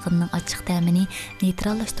qich talqinining ochiq ta'mini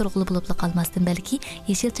neytrallashtirg'ili bo'lib qolmasdan, balki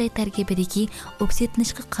yeshil choy tarkibidagi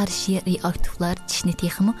oksidlanishga qarshi reaktivlar tishni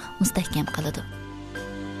texmi mustahkam qiladi.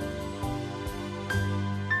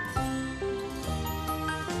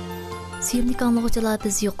 Suyumli anglag'uvchilar,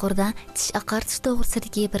 biz yuqorida tish oqartish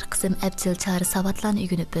to'g'risidagi bir qism abjil chora savatlarni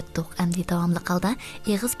o'rganib o'tdik. Endi davomli holda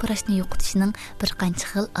og'iz purashni yo'qotishning bir qancha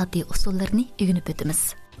xil oddiy usullarini o'rganib o'tamiz.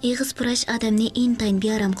 Ig'iz purash odamni intayin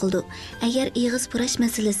bearam qildi. Agar ig'iz purash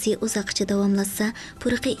masalasi uzoqcha davomlashsa,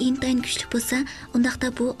 puruqi intayin kuchli bo'lsa, undaqda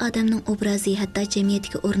bu odamning obrazi, hatto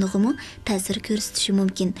jamiyatga o'rnig'imi ta'sir ko'rsatishi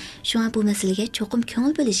mumkin. Shunga bu masalaga cho'qim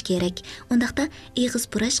ko'ngil bo'lish kerak. Undaqda ig'iz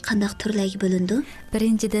purash qanday turlarga bo'lindi?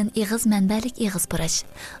 Birinchidan, ig'iz manbalik ig'iz purash.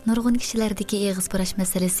 Nurg'un kishilardagi ig'iz purash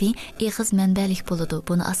masalasi ig'iz manbalik bo'ladi.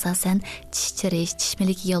 Buni asosan tish chirish, tish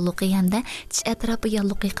miliki yolluqi hamda tish atrofi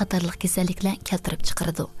yolluqi qatorliq kasalliklar keltirib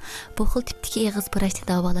chiqaradi. Bu xil tipdagi ig'iz purashni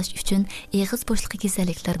davolash uchun ig'iz bo'shliqi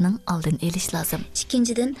kasalliklarining oldini olish lozim.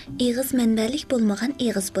 Ikkinchidan, ig'iz manbalik bo'lmagan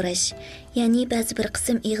ig'iz purash. Ya'ni ba'zi bir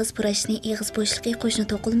qism ig'iz purashni ig'iz bo'shliqi qo'shni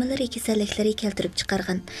to'qilmalari kasalliklari keltirib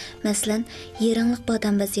chiqargan. Masalan, yerangliq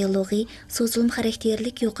bodam va yallig'i, so'zilma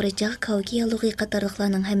xarakterlik yuqori jag' kavgi yallig'i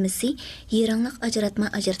qatorliqlarning hammasi yerangliq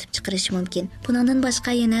ajratib chiqarishi mumkin. Bundan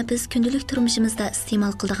boshqa yana biz kundalik turmushimizda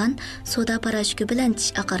iste'mol qiladigan soda parashki bilan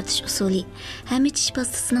tish oqartish usuli. Hamma tish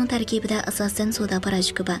pastasining tarkibida asosan soda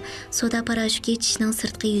parashki bor. Soda parashki tishning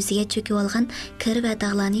sirtqi yuziga cho'kib olgan kir va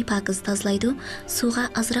dog'larni pokiz tozalaydi. Suvga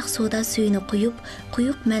ozroq soda suyini quyib,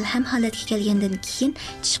 quyuq malham holatga kelgandan keyin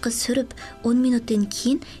tishga surib, 10 minutdan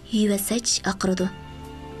keyin yuvasa tish oqiradi.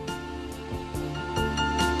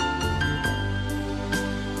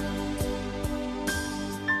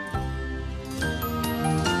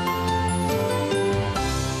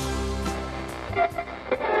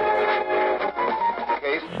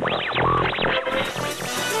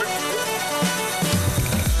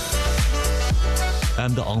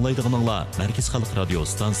 Әмді аңлайдығыныңла Мәркез Халық радио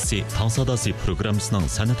станциясы Таң садасы программасының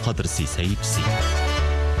сәнет қадірсі сәйіпсі.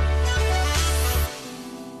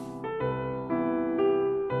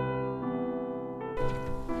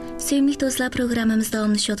 Sevimli dostlar, programımız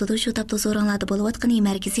davamlaşıyordu. Şu tapda zoranlarda buluvatqını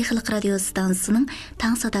Mərkəzi Xalq Radio Stansiyasının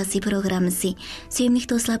Taң Sadası programısı. Sevimli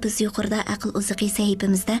dostlar, biz yuqorida aql uzuqi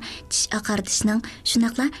sahifamizda tish oqartishning,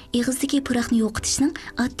 shunaqla ig'izdagi puraqni yo'qotishning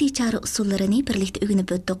oddiy chora usullarini birlikda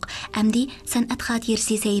o'rganib o'tdik. Endi san'at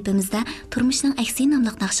xotirasi sahifamizda turmushning aksi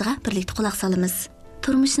nomli naqshiga birlikda quloq solamiz.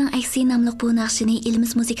 Turmushning aksi nomli bu naqshini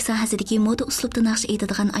ilmiz musiqa sohasidagi moda uslubda naqsh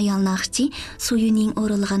etadigan ayol naqshchi Suyuning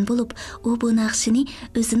o'rinlagan bo'lib, u bu naqshini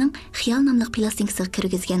o'zining Xiyol nomli plastinkasiga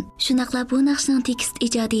kirgizgan. Shunaqla bu naqshning tekst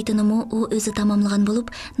ijodiyatini u o'zi tamomlagan bo'lib,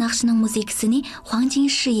 naqshning musiqasini Huang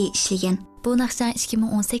Jingshi ishlagan. Bu naqsha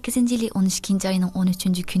 2018-yili 12-oyning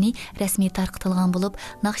 13-kuni rasmiy tarqatilgan bo'lib,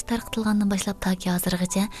 naqsh tarqatilgandan boshlab toki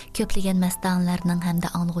hozirgacha ko'plagan mastanlarning hamda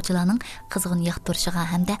anglag'uvchilarning qizg'in yoqtirishiga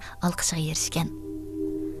hamda olqishiga erishgan.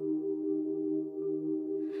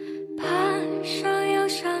 上忧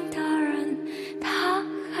伤的人，他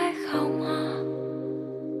还好吗？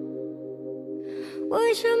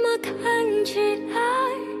为什么看起来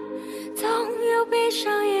总有闭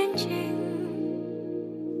上眼睛？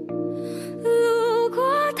路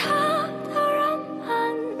过他的人们，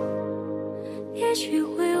也许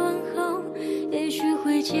会问候，也许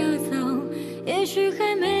会就走，也许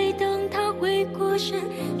还没等他回过神，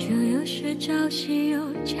就又是朝夕又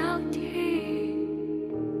交替。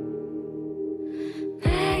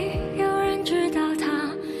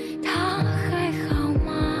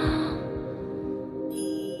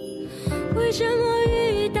 为什么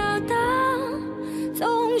遇到的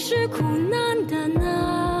总是苦难的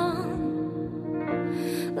呢？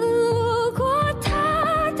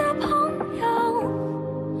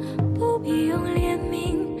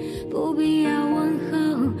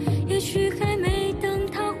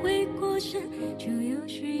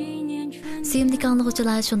 Hörmətli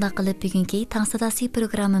anlıqçılar, şundaq qılıb bugünkü Tang Sadası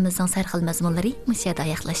proqramımızın sərxil məzmunları müşahidə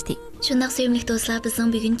ayaqlaşdı. Şundaq sevimli dostlar,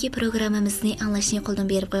 bizning bugungi programmamizni anglashni qo'ldan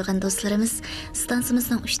berib qo'ygan do'stlarimiz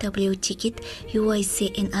stansimizning 3W chekit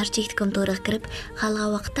UICNR.com to'g'ri kirib, xalqa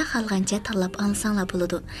vaqtda xalqancha tanlab olsanglar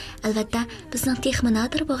bo'ladi. Albatta, bizning texnik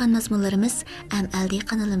nadir bo'lgan mazmunlarimiz MLD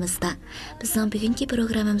kanalimizda. Bizning bugungi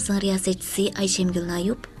programmamizning riyosatchisi Ayshemgul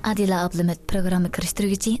Nayub, Adila Ablamet programma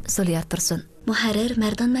kirishtiruvchi Zuliyat Tursun, muharrir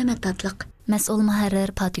Mardon Mehmet Tatliq, mas'ul muharrir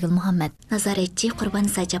Fatihul Muhammad, nazoratchi Qurbon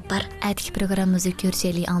Sajabbar. Aytki programmamizni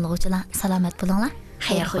ko'rishayli anlıqçılar, salomat bo'linglar.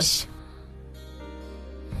 Xayr xush.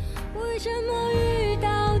 为什么遇到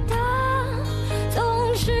他总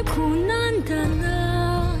是苦难的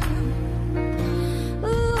呢？如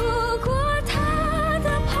果他的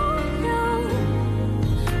朋友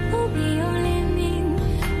不必要怜悯，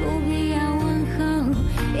不必要问候，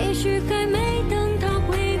也许还没等他回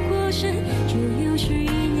过神，就又是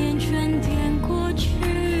一年春天过去。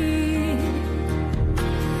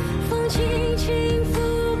风轻轻拂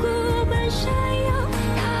过半山腰，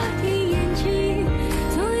他的眼睛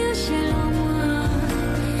总有些落寞，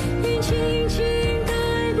云轻轻带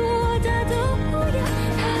过他的模样，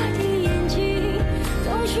他的眼睛总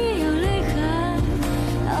是有泪痕，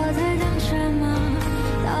他在等什么？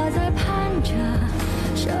他在盼着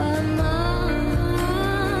什么？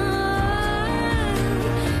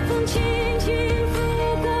风轻轻拂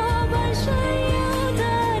过半山腰，他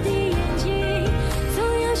的眼睛总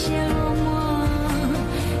有些落寞，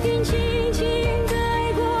云轻轻带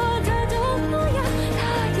过他的模样，他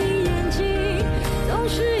的眼睛总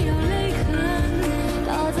是有泪痕，他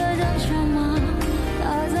在等什么？他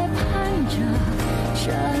在盼着什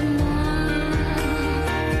么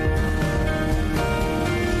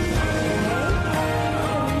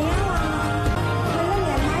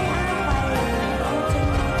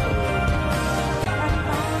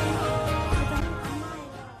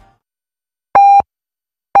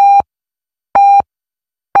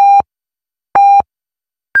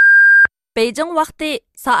？Beijing vaqti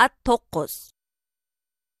soat 9.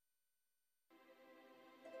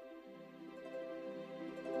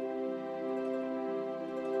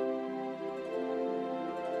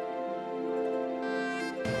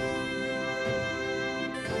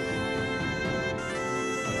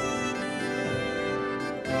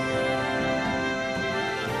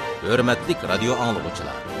 Hörmetlik radyo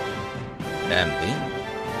anlıqçılar. Əmdi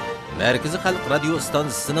Mərkəzi Xalq Radio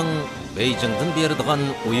stansiyasının Beijing'dən berdiğan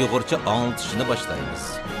Uyğurca anlatışını başlayırız.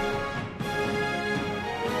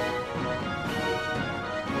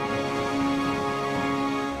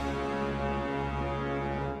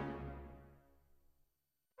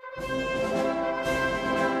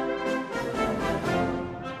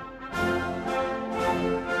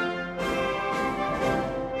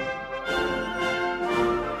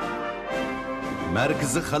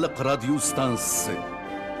 Mərkəzi Xalq Radio stansiyası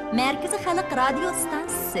Mərkəzi Xalq Radio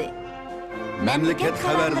stansiyası Məmləkət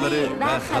xəbərləri və